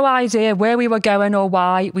 With no idea where we were going or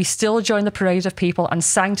why, we still joined the parade of people and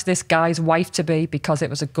sang to this guy's wife-to-be because it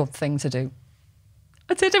was a good thing to do.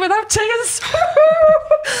 I did it without tears.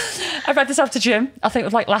 I read this after gym. I think it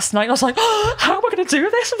was like last night. I was like, oh, how am I going to do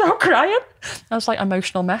this without crying? I was like an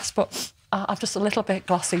emotional mess, but I'm just a little bit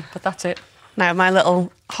glossy, but that's it. Now, my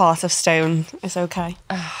little heart of stone is okay.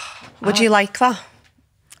 Would you like that?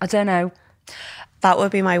 I don't know. That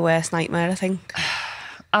would be my worst nightmare, I think.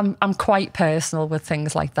 I'm quite personal with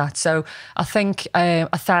things like that. So I think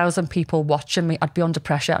 1,000 people watching me, I'd be under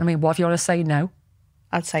pressure. I mean, what if you want to say no?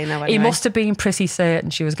 I'd say no anyway. He must have been pretty certain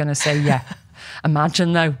she was going to say yeah.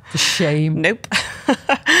 Imagine though, the shame. Nope.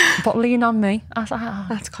 But lean on me. I was like, oh,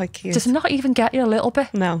 that's quite cute. Does it not even get you a little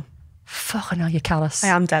bit? No. Fucking hell, you're callous. I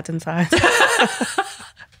am dead inside.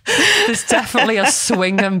 There's definitely a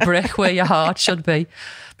swinging brick where your heart should be.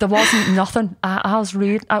 There wasn't nothing. I was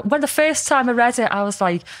reading. When the first time I read it, I was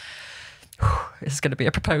like, this is going to be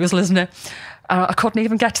a proposal, isn't it? And I couldn't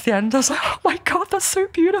even get to the end. I was like, oh my God, that's so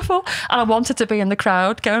beautiful. And I wanted to be in the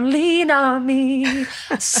crowd going, lean on me,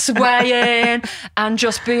 swaying, and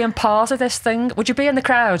just being part of this thing. Would you be in the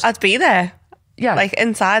crowd? I'd be there. Yeah. Like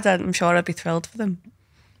inside, I'm sure I'd be thrilled for them.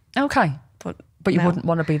 Okay. But you no. wouldn't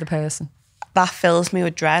want to be the person. That fills me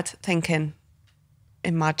with dread, thinking,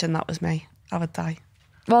 imagine that was me. I would die.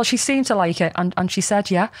 Well, she seemed to like it, and she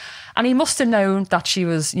said yeah. And he must have known that she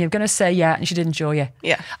was, going to say yeah, and she did enjoy it.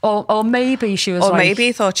 Yeah. Or maybe she was Or like... maybe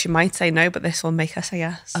he thought she might say no, but this will make her say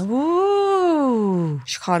yes. Ooh.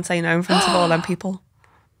 She can't say no in front of all them people.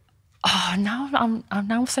 Oh, no, I'm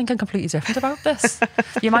now thinking completely different about this.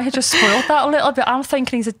 You might have just spoiled that a little bit. I'm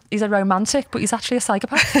thinking he's a romantic, but he's actually a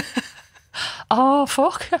psychopath. Oh,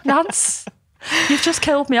 fuck, Nance. You've just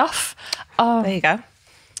killed me off. Oh. There you go.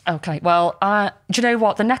 Okay, well, do you know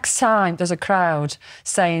what? The next time there's a crowd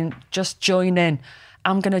saying, just join in,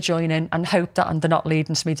 I'm going to join in and hope that they're not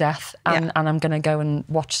leading to me death. And I'm going to go and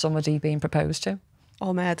watch somebody being proposed to.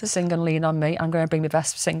 Or murdered. Sing and lean on me. I'm going to bring my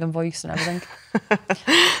best singing voice and everything.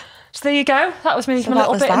 So there you go. That was me, a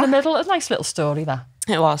little bit in the middle. A nice little story there.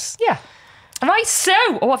 It was. Yeah. Right, so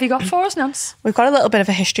what have you got for us, Nance? We've got a little bit of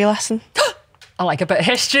a history lesson. I like a bit of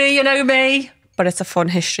history, you know me. But it's a fun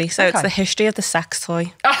history. So it's the history of the sex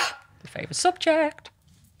toy. Ah, my favourite subject.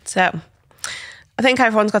 So I think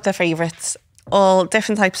everyone's got their favourites. All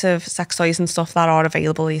different types of sex toys and stuff that are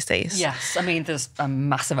available these days. Yes, I mean, there's a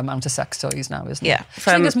massive amount of sex toys now, isn't there? I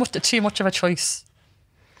think there's too much of a choice.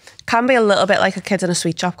 Can be a little bit like a kid in a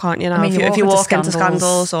sweet shop, can't you? Now, if you walk into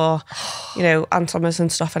Scandals or, Ann Summers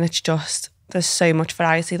and stuff, and it's just, there's so much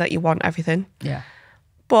variety that you want everything. Yeah.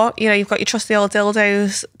 But, you've got your trusty old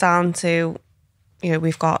dildos down to,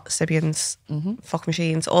 we've got Sibians, fuck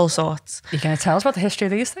machines, all sorts. You're going to tell us about the history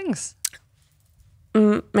of these things?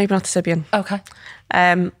 Maybe not the Sibian. Okay.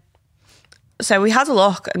 So we had a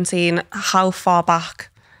look and seen how far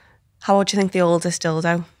back, how old do you think the oldest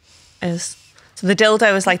dildo is? So the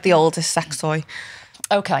dildo is like the oldest sex toy.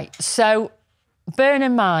 Okay, so bearing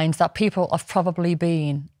in mind that people have probably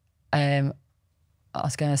been, I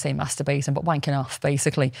was going to say masturbating, but wanking off,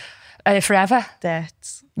 basically, forever.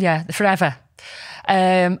 Dirt. Yeah, forever.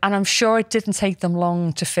 And I'm sure it didn't take them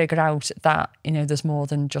long to figure out that, there's more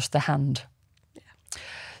than just the hand. Yeah.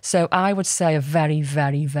 So I would say a very,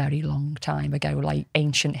 very, very long time ago, like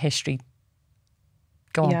ancient history.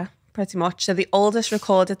 Go on. Yeah, pretty much. So the oldest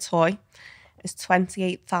recorded toy is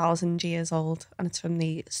 28,000 years old, and it's from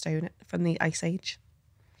the Ice Age.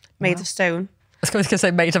 Made of stone. I was going to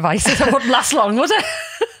say made of ice. It wouldn't last long, would it?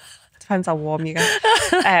 Depends how warm you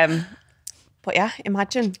get. But yeah,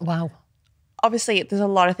 imagine. Wow. Obviously, there's a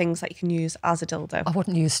lot of things that you can use as a dildo. I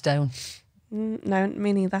wouldn't use stone. No,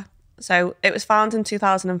 me neither. So it was found in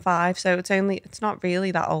 2005, so it's not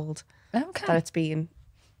really that old. Okay. That it's been.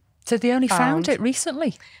 So they only found it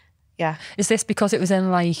recently? Yeah. Is this because it was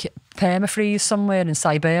in like permafreeze somewhere in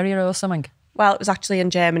Siberia or something? Well, it was actually in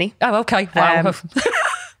Germany. Oh, okay. Wow.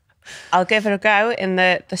 I'll give it a go in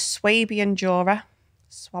the Swabian Jura.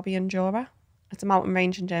 Swabian Jura. It's a mountain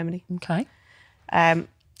range in Germany. Okay. It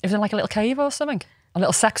was in like a little cave or something? A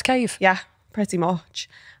little sex cave? Yeah, pretty much.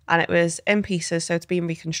 And it was in pieces, so it's been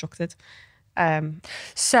reconstructed.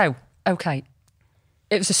 So, okay.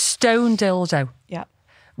 It was a stone dildo. Yeah.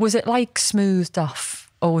 Was it like smoothed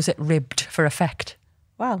off or was it ribbed for effect?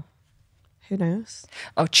 Well, who knows?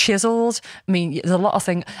 Or chiseled? I mean, there's a lot of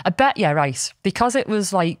things. I bet, yeah, right. Because it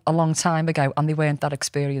was like a long time ago and they weren't that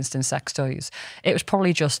experienced in sex toys, it was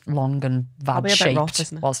probably just long and vag-shaped,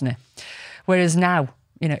 rough, wasn't it? Whereas now,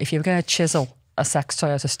 if you were going to chisel a sex toy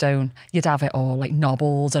out of stone, you'd have it all like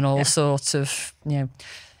knobbled and all sorts of,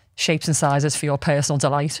 shapes and sizes for your personal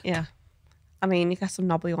delight. Yeah. I mean, you get some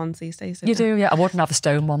knobbly ones these days. You do, yeah. I wouldn't have a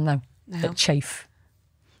stone one though. No. That'd chafe.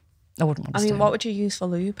 I wouldn't want a stone. What would you use for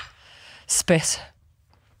lube? Spit.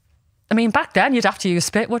 I mean, back then you'd have to use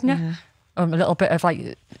spit, wouldn't you? Yeah. Or a little bit of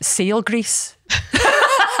like seal grease.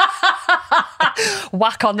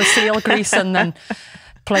 Whack on the seal grease and then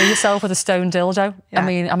play yourself with a stone dildo. Yeah. I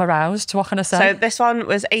mean, I'm aroused. What can I say? So this one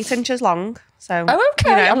was 8 inches long. So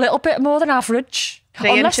okay, a little bit more than average.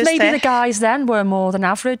 Unless maybe thick. The guys then were more than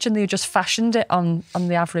average and they just fashioned it on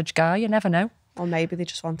the average guy. You never know. Or maybe they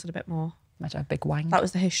just wanted a bit more. Imagine a big wang. That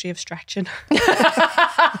was the history of stretching.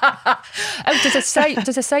 Does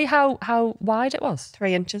it say how wide it was?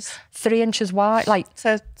 3 inches. 3 inches wide, like.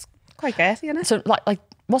 So it's quite girthy, isn't it? So like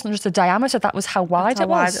wasn't just the diameter, that was how wide it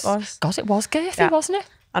was. Wide it was. God, it was girthy, wasn't it?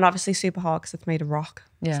 And obviously super hard because it's made of rock.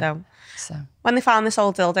 Yeah. So when they found this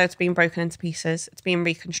old dildo, it's been broken into pieces. It's been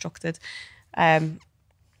reconstructed. I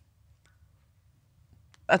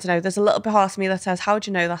don't know. There's a little bit part of me that says, how do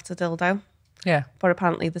you know that's a dildo? Yeah. But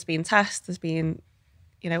apparently there's been tests. There's been,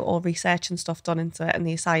 all research and stuff done into it. And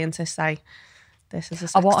the scientists say this is a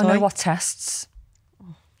sex I want to toy. know what tests.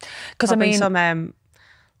 Because I mean, some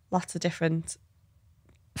lots of different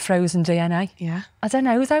frozen DNA. Yeah. I don't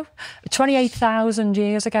know though. 28,000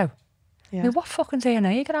 years ago. Yeah. I mean, what fucking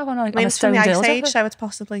DNA you gonna have on a, I mean, on a it's from stone the Ice dildo? Age, so it's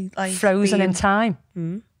possibly like Frozen in time.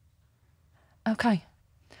 Mm. Okay,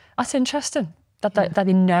 that's interesting. That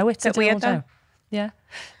they know it's a dildo. Weird, though. Yeah.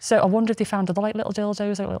 So I wonder if they found other like little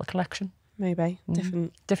dildos, like a little collection. Maybe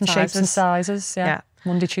different shapes and sizes. Yeah. Yeah.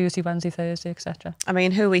 Monday, Tuesday, Wednesday, Thursday, etc. I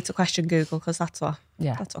mean, who are we to question Google? Because that's what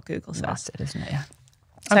Google says. That's it, isn't it? Yeah.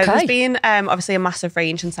 So Okay. there's been obviously a massive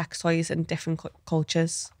range in sex toys in different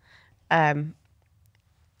cultures. Some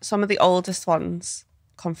of the oldest ones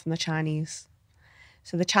come from the Chinese.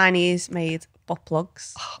 So the Chinese made butt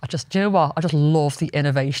plugs. do you know what? I just love the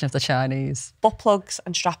innovation of the Chinese. Butt plugs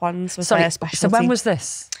and strap-ons was their specialty. So when was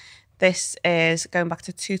this? This is going back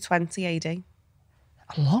to 220 AD.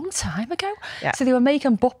 A long time ago. Yeah. So they were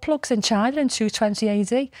making butt plugs in China in 220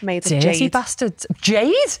 AD. Made of Dirty jade. bastards.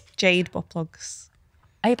 Jade? Jade butt plugs.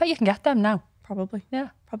 I bet you can get them now. Probably. Yeah.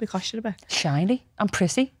 Probably cost you a bit. Shiny and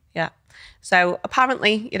pretty. Yeah. So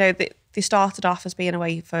apparently, they started off as being a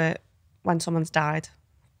way for when someone's died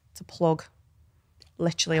to plug.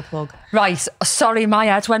 Literally a plug. Right. Sorry, my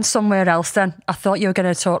head went somewhere else then. I thought you were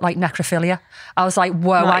going to talk like necrophilia. I was like,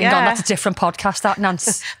 whoa, hang on, that's a different podcast, that,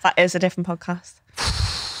 Nance. That is a different podcast.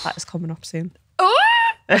 That is coming up soon.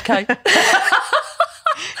 Okay.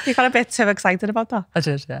 You got a bit too excited about that. I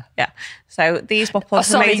did, yeah. Yeah. So these butt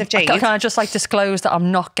plugs are made of jade. Can I just disclose that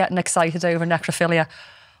I'm not getting excited over necrophilia?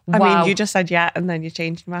 I mean, you just said yeah, and then you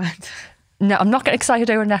changed your mind. No, I'm not getting excited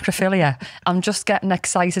over necrophilia. I'm just getting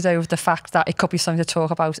excited over the fact that it could be something to talk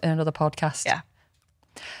about in another podcast. Yeah.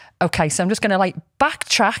 Okay, so I'm just going to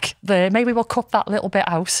backtrack there. Maybe we'll cut that little bit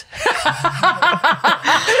out.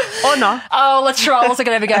 Or not. Oh, the trolls are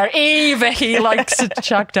going to be going, Vicky likes to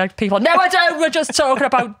check down people. No, I don't. We're just talking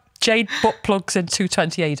about jade butt plugs in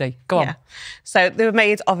 220 AD. Go on. Yeah. So they were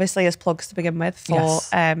made obviously as plugs to begin with for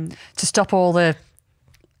to stop all the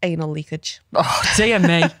anal leakage. Oh, dear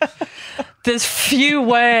me. There's few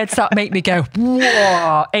words that make me go,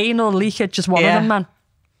 whoa, anal leakage is one of them, man.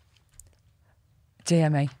 Dear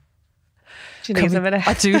me. Do you need a minute?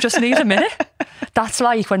 I do just need a minute. That's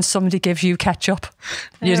like when somebody gives you ketchup.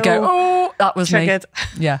 You just go, oh, that was triggered.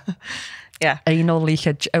 Me. Yeah. Yeah. Anal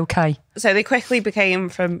leakage. Okay. So they quickly became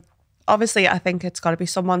from, obviously, I think it's got to be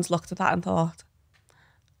someone's looked at that and thought,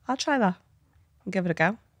 I'll try that and give it a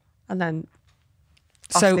go. And then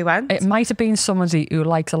off they went. It might have been somebody who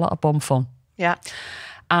likes a lot of bum fun. Yeah.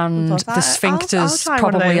 And the sphincter's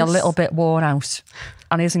probably a little bit worn out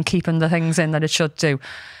and isn't keeping the things in that it should do.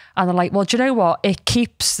 And they're like, well, do you know what? It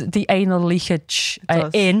keeps the anal leakage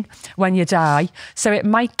in when you die. So it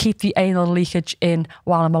might keep the anal leakage in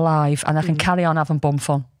while I'm alive and I can carry on having bum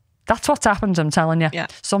fun. That's what's happened, I'm telling you. Yeah.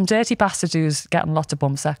 Some dirty bastard who's getting lots of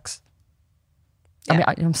bum sex. Yeah.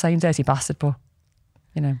 I mean, I'm saying dirty bastard, but,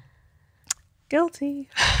 Guilty.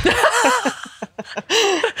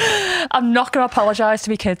 I'm not going to apologise to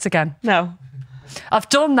me kids again. No. I've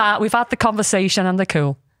done that. We've had the conversation and they're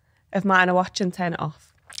cool. If mine are watching, turn it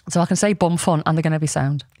off. So I can say bum fun and they're going to be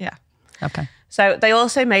sound. Yeah. Okay. So they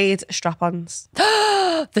also made strap-ons.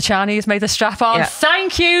 The Chinese made the strap-on. Yeah.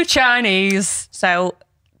 Thank you, Chinese. So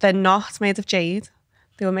they're not made of jade.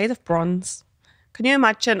 They were made of bronze. Can you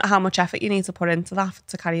imagine how much effort you need to put into that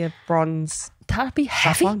to carry a bronze That'd be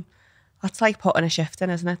heavy. strap-on? That's like putting a shift in,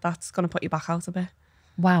 isn't it? That's going to put you back out a bit.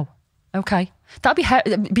 Wow. Okay. That'd be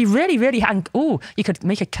it'd be really, really you could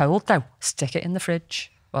make it cold though. Stick it in the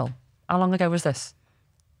fridge. Well, how long ago was this?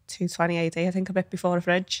 220 AD, I think, a bit before the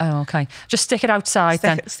fridge. Oh, okay. Just stick it outside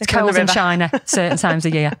then. It's stick it in cold the in river. China certain times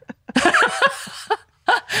of year.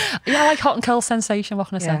 Yeah, I like hot and cold sensation. What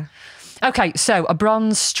can I say? Okay, so a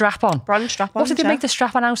bronze strap-on. Bronze strap-on. What did they make the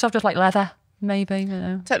strap-on out of? Just like leather, maybe?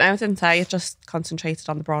 Don't know, it didn't say. It just concentrated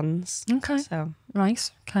on the bronze. Okay. So,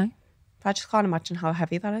 Right, okay. but I just can't imagine how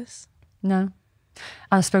heavy that is. No. And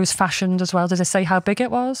I suppose fashioned as well. Did it say how big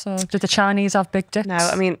it was? Or did the Chinese have big dicks? No,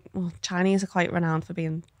 I mean, well, Chinese are quite renowned for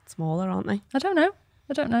being smaller, aren't they? I don't know.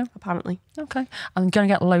 Apparently. Okay. I'm going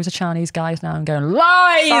to get loads of Chinese guys now and going,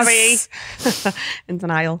 lies! Sorry. In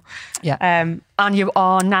denial. Yeah. And you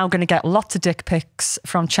are now going to get lots of dick pics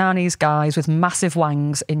from Chinese guys with massive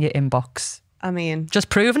wangs in your inbox. I mean, Just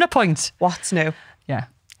proving a point. what's new? Yeah.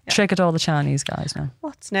 Triggered all the Chinese guys now.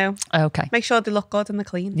 What's new? Okay. Make sure they look good and they're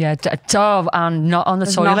clean. Yeah, and not on the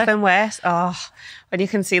There's toilet. nothing worse. Oh, when you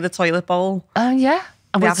can see the toilet bowl. Yeah.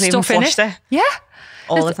 And They with haven't even stuff in flushed it. Yeah.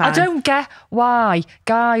 All the time. I don't get why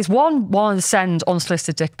guys want to send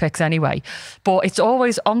unsolicited dick pics anyway, but it's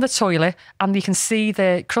always on the toilet and you can see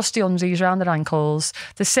the crusty undies around their ankles.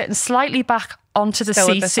 They're sitting slightly back onto the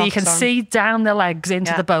seat so you can see down their legs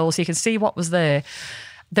into the bowl so you can see what was there.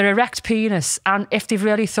 Their erect penis, and if they've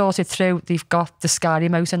really thought it through, they've got the sky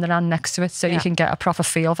remote in their hand next to it so you can get a proper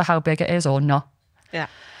feel for how big it is or not. Yeah.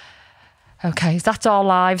 Okay, that's our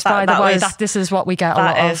lives, by the way. This is what we get a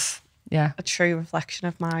lot of. Yeah. A true reflection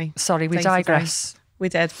of my... Sorry, we digress. We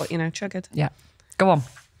did, but, triggered. Yeah. Go on.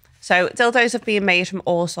 So, dildos have been made from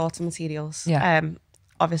all sorts of materials. Yeah.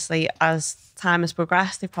 Obviously, as time has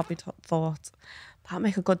progressed, they've probably thought, that'd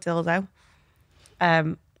make a good dildo.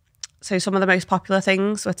 So, some of the most popular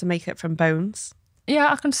things were to make it from bones.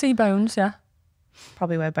 Yeah, I can see bones, yeah.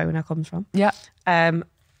 Probably where boner comes from. Yeah.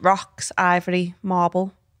 Rocks, ivory,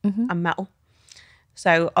 marble, and metal.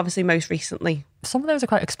 So, obviously, most recently... Some of those are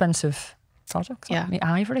quite expensive products. Yeah. Like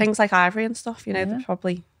ivory. Things like ivory and stuff, they're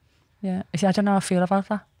probably... Yeah. See, I don't know how I feel about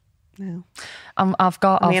that. No. I'm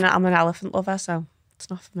an elephant lover, so it's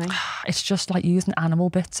not for me. It's just like using animal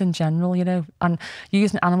bits in general, and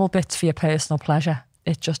using animal bits for your personal pleasure.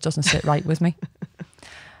 It just doesn't sit right with me.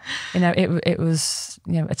 It was,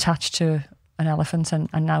 attached to an elephant and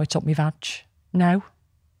now it's up my vag. No,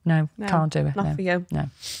 can't do it. Not for you. No.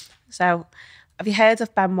 So, have you heard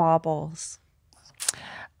of Benoit balls?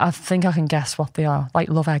 I think I can guess what they are. Like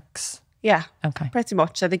love eggs. Yeah. Okay. Pretty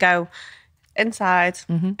much. So they go inside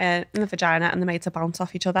in the vagina and they're made to bounce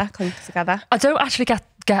off each other, clink together. I don't actually get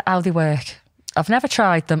how they work. I've never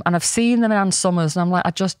tried them and I've seen them in Ann Summers and I'm like, I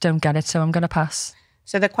just don't get it, so I'm going to pass.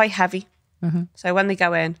 So they're quite heavy. So when they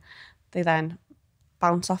go in, they then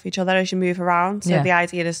bounce off each other as you move around. So the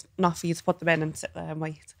idea is not for you to put them in and sit there and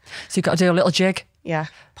wait. So you've got to do a little jig. Yeah.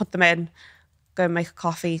 Put them in, go and make a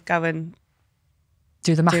coffee, go and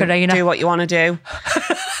do the Macarena. Do what you want to do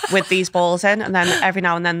with these balls in. And then every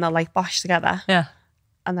now and then they'll like bosh together. Yeah.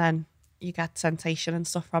 And then you get sensation and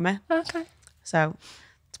stuff from it. Okay. So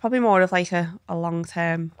it's probably more of like a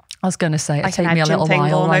long-term... I was going to say, it'd take me a little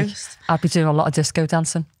while. Like, I'd be doing a lot of disco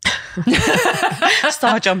dancing.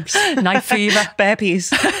 Star jumps. Night fever.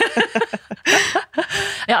 Burpees.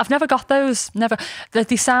 Yeah, I've never got those. Never.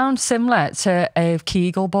 They sound similar to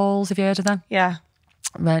Kegel balls. Have you heard of them? Yeah.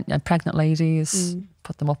 When pregnant ladies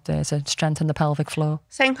put them up there to strengthen the pelvic floor.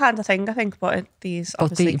 Same kind of thing, I think, but these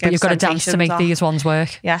obviously but you've got to dance to make these ones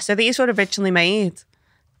work. Yeah, so these were originally made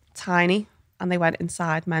tiny and they went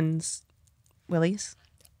inside men's willies.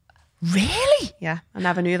 Really? Yeah, I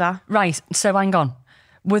never knew that. Right, so hang on.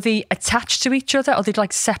 Were they attached to each other or they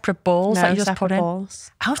like separate balls that you just put in?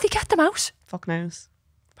 Balls. How did they get them out? Fuck knows.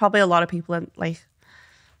 Probably a lot of people like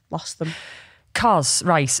lost them.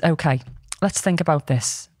 Right, okay. Let's think about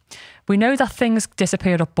this. We know that things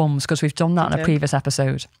disappear up bums because we've done that in a previous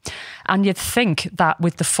episode. And you'd think that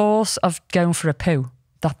with the force of going for a poo,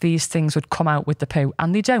 that these things would come out with the poo,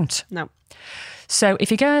 and they don't. No. So if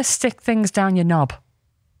you're going to stick things down your knob,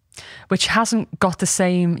 which hasn't got the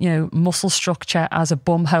same, muscle structure as a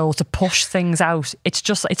bum hole to push things out. It's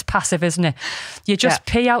passive, isn't it? You just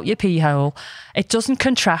pee out your pee hole. It doesn't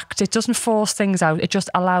contract. It doesn't force things out. It just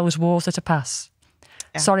allows water to pass.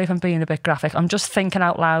 Yeah. Sorry if I'm being a bit graphic. I'm just thinking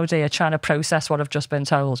out loud here, trying to process what I've just been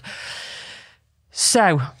told.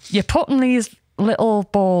 So you're putting these little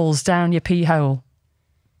balls down your pee hole.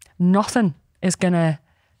 Nothing is going to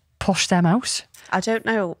push them out. I don't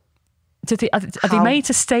know. Are they made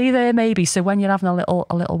to stay there maybe? So when you're having a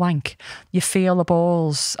little wank, you feel the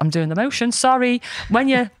balls. I'm doing the motion. Sorry. I'm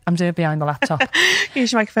doing it behind the laptop.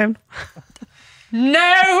 Use your microphone.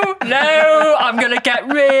 No. I'm going to get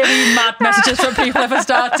really mad messages from people if I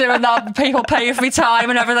start doing that. People paying for me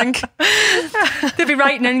time and everything. They'll be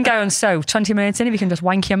writing in going, so 20 minutes in, if you can just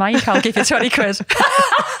wank your mic, I'll give you 20 quid.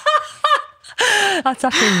 That's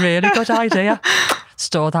actually a really good idea.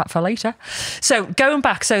 Store that for later. So going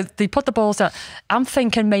back, so they put the balls down. I'm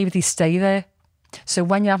thinking maybe they stay there. So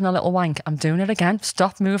when you're having a little wank, I'm doing it again.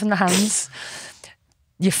 Stop moving the hands.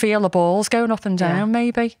 You feel the balls going up and down,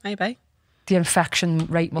 maybe. Maybe. The infection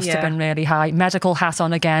rate must have been really high. Medical hat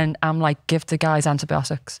on again. I'm like, give the guys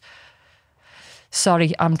antibiotics.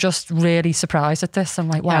 Sorry, I'm just really surprised at this. I'm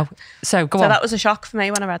like, wow. Yeah. So go on. So that was a shock for me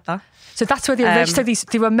when I read that. So that's where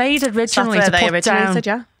they were made originally to put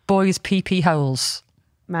down boys' pee holes.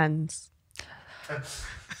 Men's.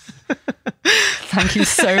 Thank you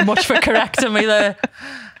so much for correcting me there.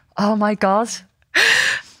 Oh my God.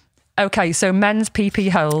 Okay, so men's PP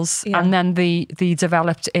holes, and then the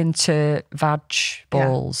developed into vag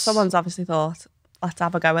balls. Someone's obviously thought, let's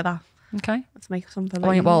have a go with that. Okay. Let's make something.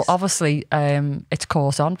 Well, obviously, it's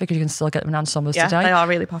caught on because you can still get them in Ann Summers today. Yeah, they are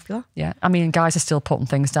really popular. Yeah, I mean, guys are still putting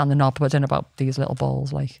things down the knob, but I don't know about these little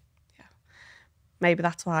balls, like. Yeah, maybe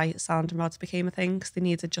that's why sounding rods became a thing, because they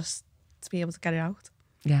needed just to be able to get it out.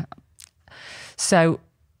 Yeah. So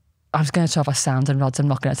I was going to talk about sounding rods. I'm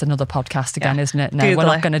not going to. It's another podcast again, isn't it? No, we're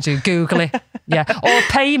not going to do. Google it. Yeah, or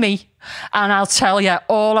pay me, and I'll tell you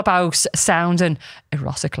all about sounding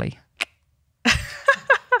erotically.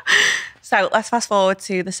 So let's fast forward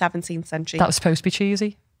to the 17th century. That was supposed to be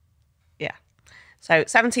cheesy. Yeah. So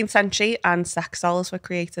 17th century and sex dolls were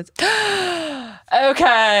created.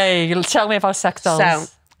 Okay, tell me about sex dolls. So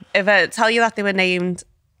if I tell you that they were named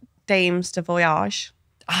Dames de Voyage.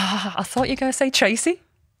 I thought you were going to say Tracy.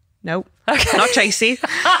 No, not Tracy.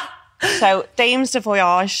 So Dames de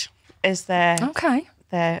Voyage is their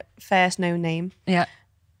first known name. Yeah.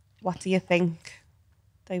 What do you think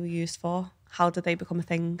they were used for? How did they become a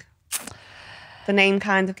thing? The name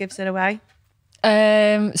kind of gives it away.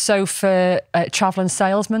 So for travelling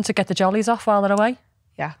salesmen to get the jollies off while they're away?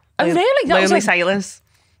 Yeah. Oh, really? Lonely sailors.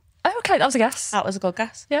 Oh, okay, that was a guess. That was a good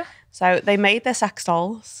guess. Yeah. So they made their sex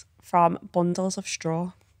dolls from bundles of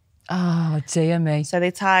straw. Oh, dear me. So they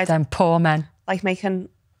tied... Them poor men. Like making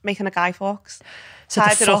a Guy Fawkes. So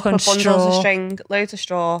tied it up with bundles straw. of string, loads of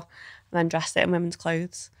straw, and then dressed it in women's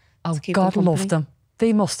clothes. Oh, God love them.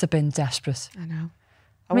 They must have been desperate. I know.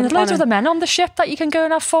 I mean, there's loads of other men on the ship that you can go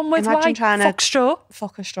and have fun with. Imagine Why? trying to fuck straw.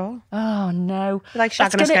 Fuck a straw. Oh, no. Like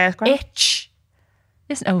shagging a scarecrow. Itch.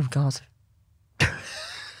 Oh, God.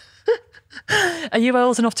 Are you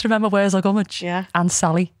old enough to remember Where's Our Gummidge? Yeah. And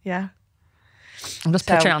Sally. Yeah. I'm just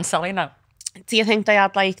picturing Aunt Sally now. Do you think they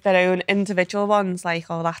had like their own individual ones? Like,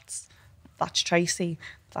 oh, that's Tracy.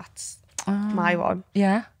 That's my one.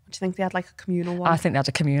 Yeah. Do you think they had like a communal one? I think they had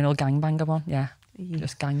a communal gangbanger one. Yeah.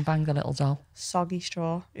 Just gangbang the little doll. Soggy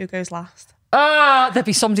straw. Who goes last? There'd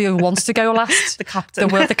be somebody who wants to go last. The captain.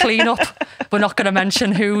 The clean up. We're not going to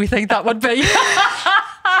mention who we think that would be.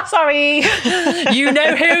 Sorry. You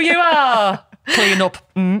know who you are. Clean up.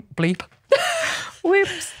 Bleep.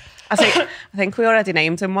 Whoops. I think we already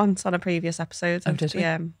named him once on a previous episode. Oh, did we?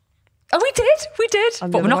 Oh, we did.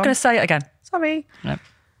 But we're not going to say it again. Sorry. No.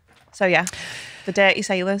 So yeah, the dirty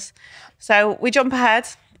sailors. So we jump ahead.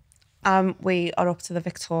 We are up to the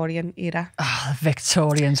Victorian era. The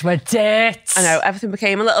Victorians were dirt. I know, everything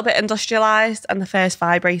became a little bit industrialised and the first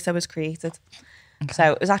vibrator was created. Okay.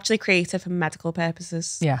 So it was actually created for medical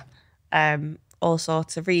purposes. Yeah. All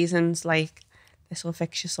sorts of reasons, like this will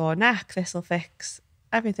fix your sore neck, this will fix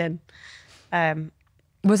everything.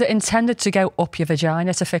 Was it intended to go up your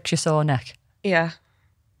vagina to fix your sore neck? Yeah.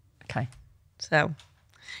 Okay. So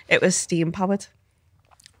it was steam powered.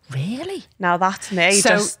 Really? Now that to me so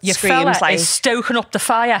just your screams fella like is stoking up the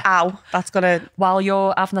fire. Ow, that's gonna while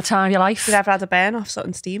you're having the time of your life. Have you ever had a burn off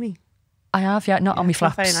something steamy? I have, yeah, not on my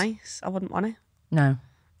flaps. Not very nice. I wouldn't want it. No.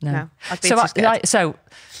 I'd be too scared. So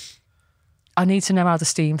I need to know how the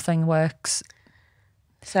steam thing works.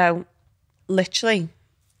 So literally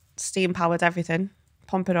steam powered everything,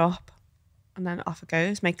 pump it up, and then off it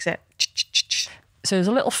goes, makes it. So there's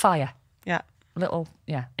a little fire. Yeah. And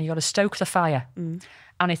you got to stoke the fire.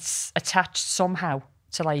 And it's attached somehow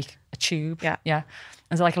to like a tube. Yeah. Yeah.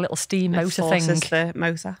 There's like a little steam motor thing. This is the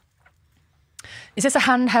motor. Is this a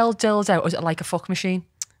handheld dildo or is it like a fuck machine?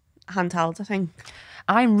 Handheld, I think.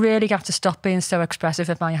 I'm really got to stop being so expressive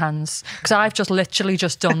with my hands because I've just literally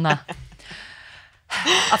just done that.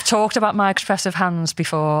 I've talked about my expressive hands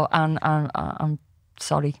before and I'm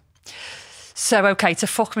sorry. So, okay, it's a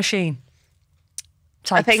fuck machine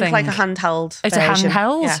type I think thing. like a handheld It's version. a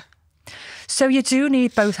handheld? Yeah. So you do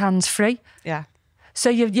need both hands free. Yeah. So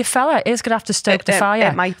your fella is going to have to stoke the fire.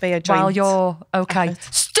 It might be a joint while you're okay.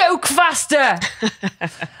 effort. Stoke faster.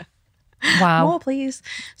 Wow. More, please.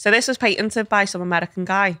 So this was patented by some American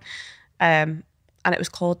guy, and it was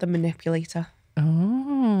called the Manipulator.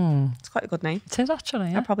 Oh, it's quite a good name. It is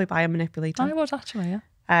actually. Yeah. I'd probably buy a Manipulator. I would actually. Yeah.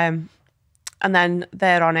 And then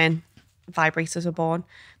there on in, vibrators were born,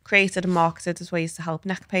 created and marketed as ways to help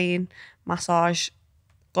neck pain, massage,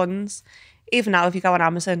 guns. Even now, if you go on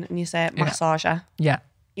Amazon and you say massager,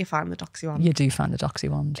 you find the Doxy wand. You do find the Doxy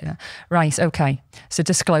wand, yeah. Right, okay. So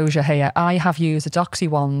disclosure here. I have used the Doxy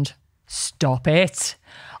wand, stop it,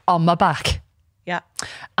 on my back. Yeah.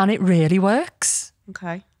 And it really works.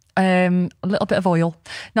 Okay. A little bit of oil.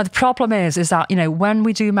 Now, the problem is that, you know, when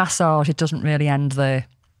we do massage, it doesn't really end there.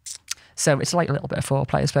 So it's like a little bit of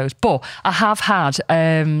foreplay, I suppose. But I have had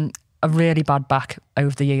a really bad back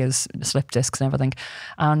over the years, slip discs and everything.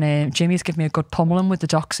 And Jimmy's given me a good pummeling with the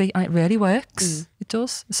Doxy, and it really works. It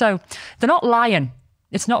does. So they're not lying.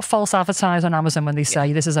 It's not false advertising on Amazon when they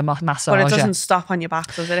say this is a massager. But it doesn't stop on your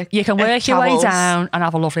back, does it? You can work your way down and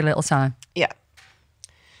have a lovely little time. Yeah.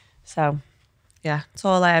 So, yeah, it's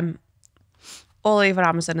all over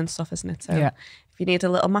Amazon and stuff, isn't it? So if you need a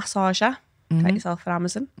little massager, get yourself on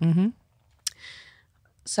Amazon.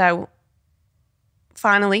 So,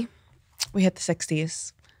 finally, we hit the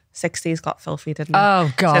 60s. 60s got filthy, didn't it?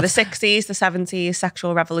 Oh, God. So the 60s, the 70s,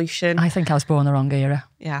 sexual revolution. I think I was born the wrong era.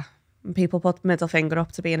 Yeah. And people put middle finger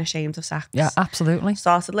up to being ashamed of sex. Yeah, absolutely.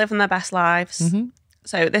 Started living their best lives.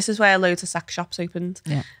 So this is where loads of sex shops opened.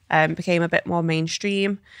 Yeah. Became a bit more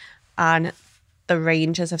mainstream. And the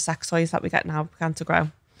ranges of sex toys that we get now began to grow.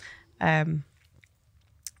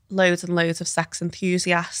 Loads and loads of sex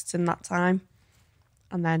enthusiasts in that time.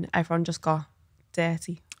 And then everyone just got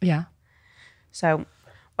dirty. Yeah. So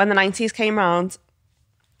when the 90s came around,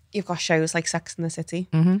 you've got shows like Sex and the City,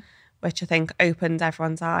 which I think opened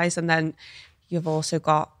everyone's eyes. And then you've also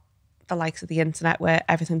got the likes of the internet where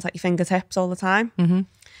everything's at your fingertips all the time. And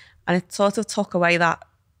it sort of took away that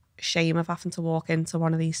shame of having to walk into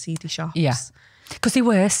one of these seedy shops. Yeah. Because they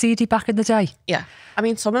were seedy back in the day. Yeah. I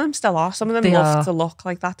mean, some of them still are. Some of them love to look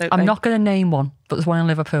like that, don't they? I'm not going to name one, but there's one in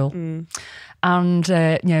Liverpool. And,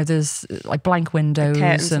 you know, there's like blank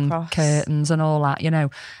windows and curtains and all that, you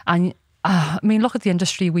know. And, I mean, look at the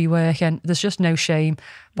industry we work in. There's just no shame.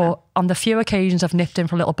 But on the few occasions I've nipped in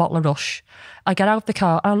for a little bottle of Rush, I get out of the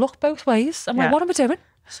car and I look both ways. I'm like, what am I doing?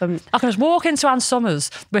 I can just walk into Ann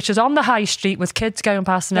Summers, which is on the high street with kids going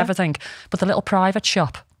past and everything, but the little private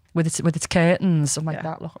shop with its curtains, I'm like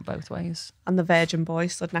that, looking both ways. And the Virgin boy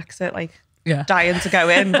stood next to it, like dying to go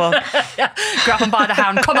in, but grab him by the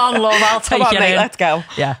hand. Come on, love, I'll take you in. Let's go.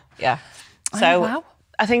 Yeah. So wow.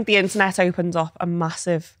 I think the internet opened up a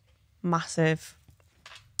massive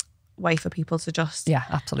way for people to just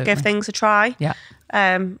absolutely give things a try. Yeah.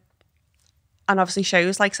 And obviously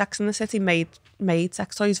shows like Sex and the City made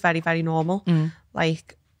sex toys very, very normal.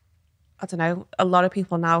 Like, I don't know, a lot of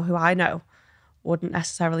people now who I know wouldn't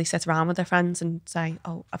necessarily sit around with their friends and say,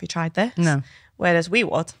 oh, have you tried this? No. Whereas we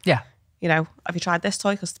would. Yeah. You know, have you tried this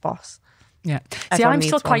toy? Because the boss. Yeah. See, I'm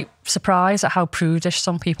still quite surprised at how prudish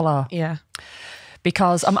some people are. Yeah.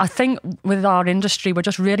 Because I think with our industry, we're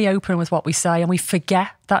just really open with what we say and we forget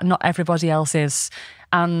that not everybody else is.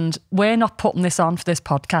 And we're not putting this on for this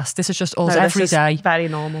podcast. This is just us every day. Very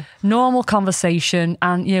normal. Normal conversation.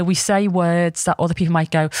 And, you know, we say words that other people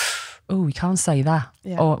might go, oh, you can't say that.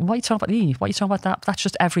 Yeah. Or what are you talking about? What are you talking about that? That's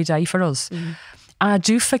just every day for us. And I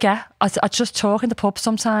do forget. I just talk in the pub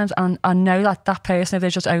sometimes and I know that person, if they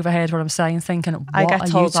just overheard what I'm saying, thinking, what I get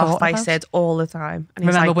told off by about? Sid all the time. And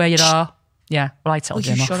remember like, where you are. Yeah, well, I tell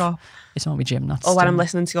Jim off. Shut up. It's not my Jim, that's or when I'm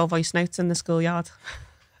listening to your voice notes in the schoolyard.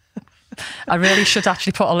 I really should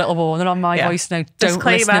actually put a little warning on my voice note. Don't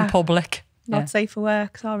Disclaimer, listen in public. Not safe for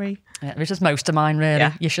work, sorry. Yeah, which is most of mine, really.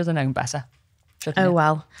 Yeah. You should have known better. Oh,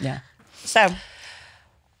 well. Yeah. So,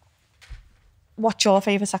 what's your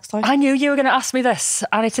favourite sex toy? I knew you were going to ask me this,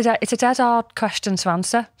 and it's a dead hard question to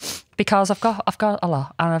answer because I've got a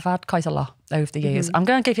lot, and I've had quite a lot over the years. I'm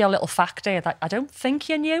going to give you a little fact here that I don't think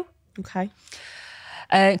you knew. Okay.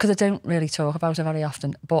 Because I don't really talk about it very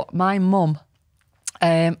often. But my mum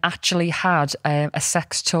actually had a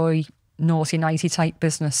sex toy naughty nighty type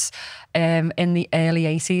business in the early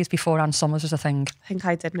 80s before Ann Summers was a thing. I think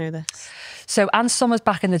I did know this. So Ann Summers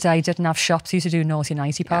back in the day didn't have shops. They used to do naughty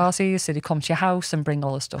nighty parties. So they'd come to your house and bring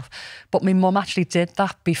all the stuff. But my mum actually did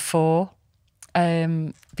that before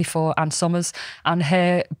Ann Summers, and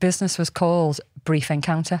her business was called Brief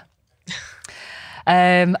Encounter.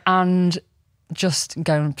 And just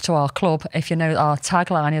going to our club, if you know, our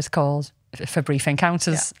tagline is called For Brief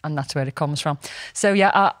Encounters, and that's where it comes from. So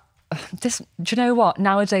yeah, do you know what?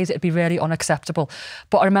 Nowadays it'd be really unacceptable.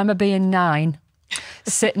 But I remember being 9,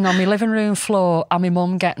 sitting on my living room floor and my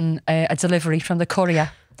mum getting a delivery from the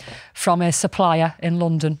courier from a supplier in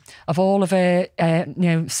London of all of her,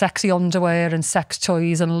 sexy underwear and sex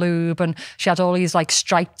toys and lube, and she had all these like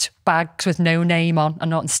striped bags with no name on and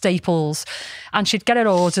not staples, and she'd get her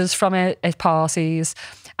orders from her parties,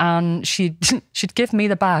 and she'd give me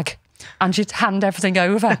the bag and she'd hand everything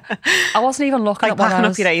over. I wasn't even looking like at what I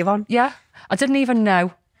was. Up your Avon. Yeah, I didn't even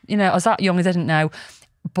know. You know, I was that young, I didn't know,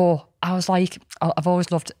 but I was like, I've always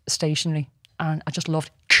loved stationery, and I just loved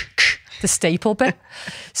the staple bit.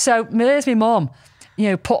 So there's my mum,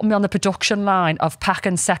 putting me on the production line of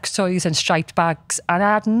packing sex toys and striped bags, and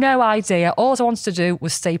I had no idea. All I wanted to do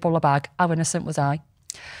was staple a bag. How innocent was I?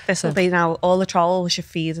 This will be now all the trolls you're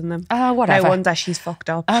feeding them. Whatever. No wonder she's fucked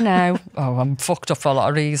up. I know. Oh, I'm fucked up for a lot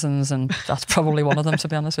of reasons, and that's probably one of them, to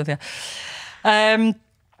be honest with you.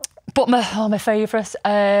 But my favourites.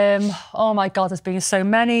 Oh my God, there's been so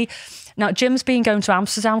many. Now, Jim's been going to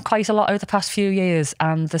Amsterdam quite a lot over the past few years,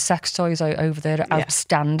 and the sex toys over there are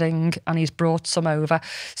outstanding, and he's brought some over.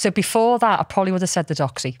 So before that, I probably would have said the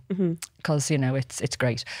Doxy, because, you know, it's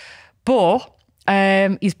great. But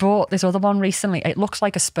he's brought this other one recently. It looks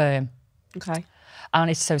like a sperm. Okay. And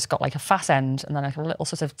it's got like a fat end and then like a little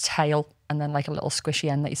sort of tail and then like a little squishy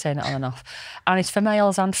end that you turn it on and off. And it's for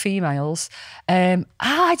males and females.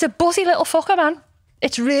 It's a buzzy little fucker, man.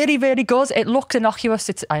 It's really, really good. It looks innocuous.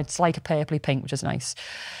 It's like a purpley pink, which is nice.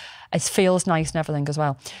 It feels nice and everything as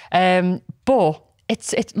well. But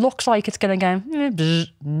it looks like it's going to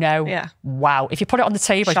go, no. Yeah. Wow. If you put it on the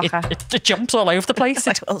table, it jumps all over the place.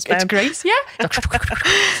 Like it's great. Yeah.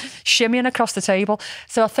 Shimmying across the table.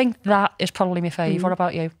 So I think that is probably my fave. What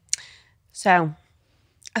about you? So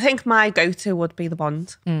I think my go-to would be the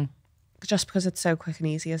Bond. Just because it's so quick and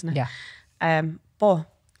easy, isn't it? Yeah. But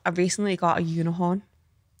I recently got a unicorn.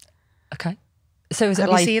 Okay. So is it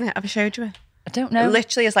Have like... you seen it? Have I showed you it? I don't know. It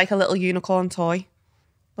literally is like a little unicorn toy.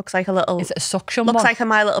 Looks like a little... Is it a suction Looks one? like a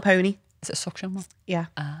My Little Pony. Is it a suction one? Yeah.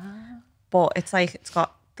 But it's like, it's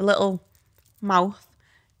got the little mouth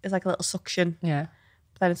is like a little suction. Yeah.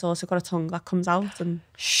 But then it's also got a tongue that comes out and...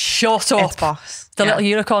 Shut up. It's boss. The little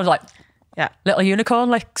unicorn's like... Yeah. Little unicorn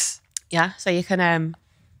licks. Yeah. So you can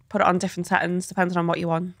put it on different settings depending on what you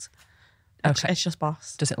want. Okay. It's just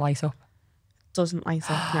boss. Does it light up? Doesn't light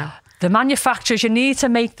up, no. The manufacturers, you need to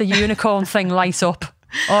make the unicorn thing light up.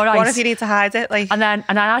 All right. What if you need to hide it? Like, and then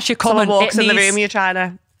as you come someone walks in needs, the room, you're trying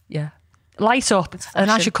to... Yeah. Light up. And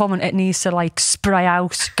as you come it needs to like spray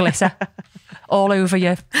out glitter all over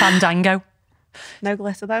your fandango. No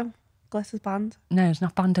glitter though. Glitter's banned. No, it's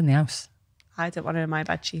not banned in the house. I don't want it in my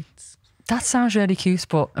bed sheets. That sounds really cute,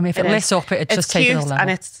 but I mean, if it lit up, it'd just take it all out.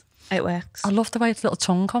 And it works. I love the way its little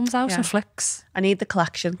tongue comes out and flicks. I need the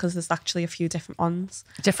collection because there's actually a few different ones.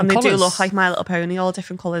 Different colours. And they do look like My Little Pony, all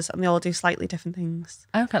different colours, and they all do slightly different things.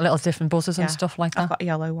 Okay, little different buzzers and stuff like that. I've got a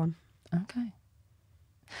yellow one. Okay.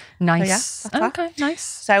 Nice. So yeah, that's that. Nice.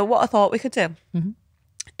 So what I thought we could do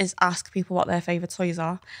is ask people what their favourite toys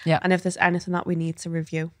are. Yeah. And if there's anything that we need to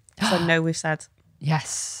review. So I know we've said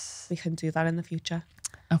yes, we can do that in the future.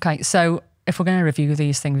 Okay, so if we're going to review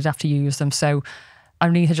these things, we'd have to use them. So I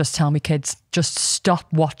need to just tell me kids, just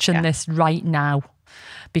stop watching this right now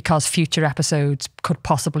because future episodes could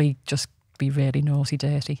possibly just be really naughty,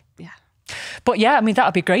 dirty. Yeah. But yeah, I mean, that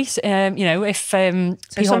would be great. You know, if so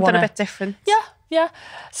people something a bit different. Yeah.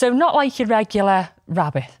 So not like your regular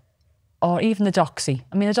rabbit or even the Doxy.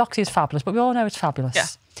 I mean, the Doxy is fabulous, but we all know it's fabulous. Yeah.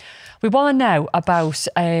 We want to know about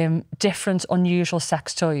different unusual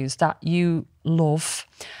sex toys that you love,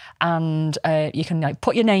 and you can like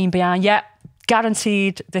put your name behind. Yeah,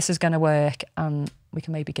 guaranteed this is going to work, and we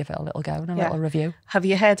can maybe give it a little go and a little review. Have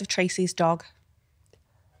you heard of Tracy's dog?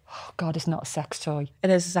 Oh God, it's not a sex toy. It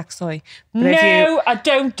is a sex toy. But No, I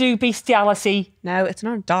don't do bestiality. No, it's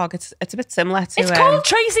not a dog. It's a bit similar to... It's called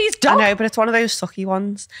Tracy's dog. I know, but it's one of those sucky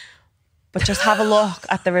ones. But just have a look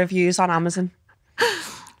at the reviews on Amazon.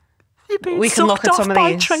 We can look at some of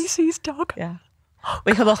these. Tracy's dog. Yeah.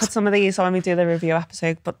 We can look at some of these when we do the review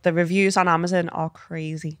episode, but the reviews on Amazon are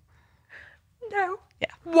crazy. No. Yeah.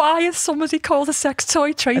 Why has somebody called a sex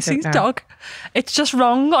toy Tracy's dog? It's just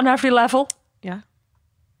wrong on every level. Yeah.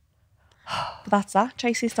 But that's that,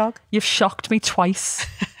 Tracy's dog. You've shocked me twice.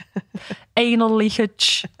 Anal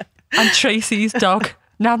leakage and Tracy's dog.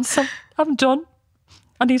 Nancy, I'm done.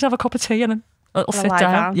 I need to have a cup of tea and a little sit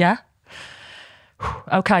down. Yeah.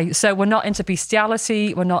 Okay, so we're not into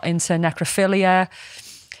bestiality. We're not into necrophilia.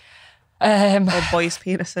 Or boys'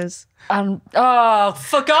 penises.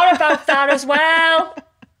 Forgot about that as well.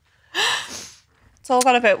 It's all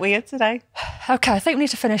got a bit weird today. Okay, I think we need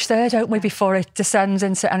to finish there, don't we, before it descends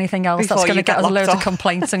into anything else that's going to get us a load of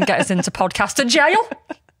complaints and get us into podcaster jail.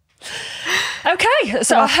 Okay,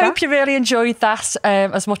 so I hope you really enjoyed that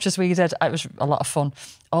as much as we did. It was a lot of fun.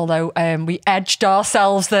 Although we edged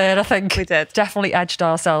ourselves there, I think. We did. Definitely edged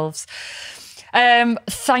ourselves.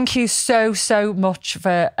 Thank you so much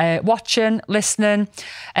for watching, listening.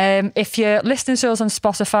 If you're listening to us on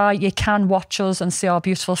Spotify, you can watch us and see our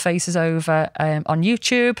beautiful faces over on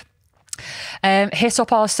YouTube. Hit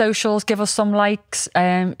up our socials, give us some likes,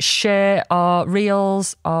 share our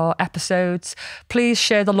reels, our episodes. Please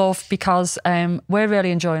share the love because we're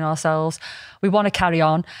really enjoying ourselves. We want to carry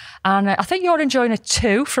on, and I think you're enjoying it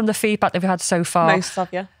too from the feedback that we've had so far. Most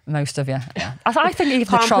of you. most of you. Yeah. I think even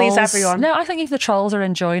Can't the trolls. please everyone. No, I think even the trolls are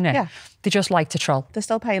enjoying it. Yeah. They just like to troll. They're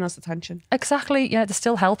still paying us attention. Exactly. Yeah, they're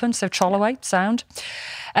still helping. So troll away, sound.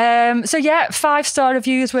 So yeah, 5-star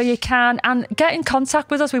reviews where you can, and get in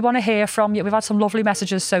contact with us. We want to hear from you. We've had some lovely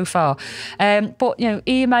messages so far. But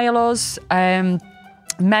email us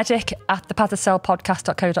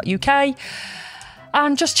medic@thepaddedcellpodcast.co.uk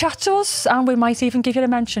and just chat to us, and we might even give you a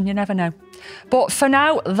mention. You never know. But for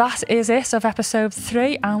now, that is it of episode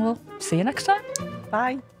 3, and we'll see you next time.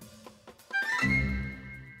 Bye.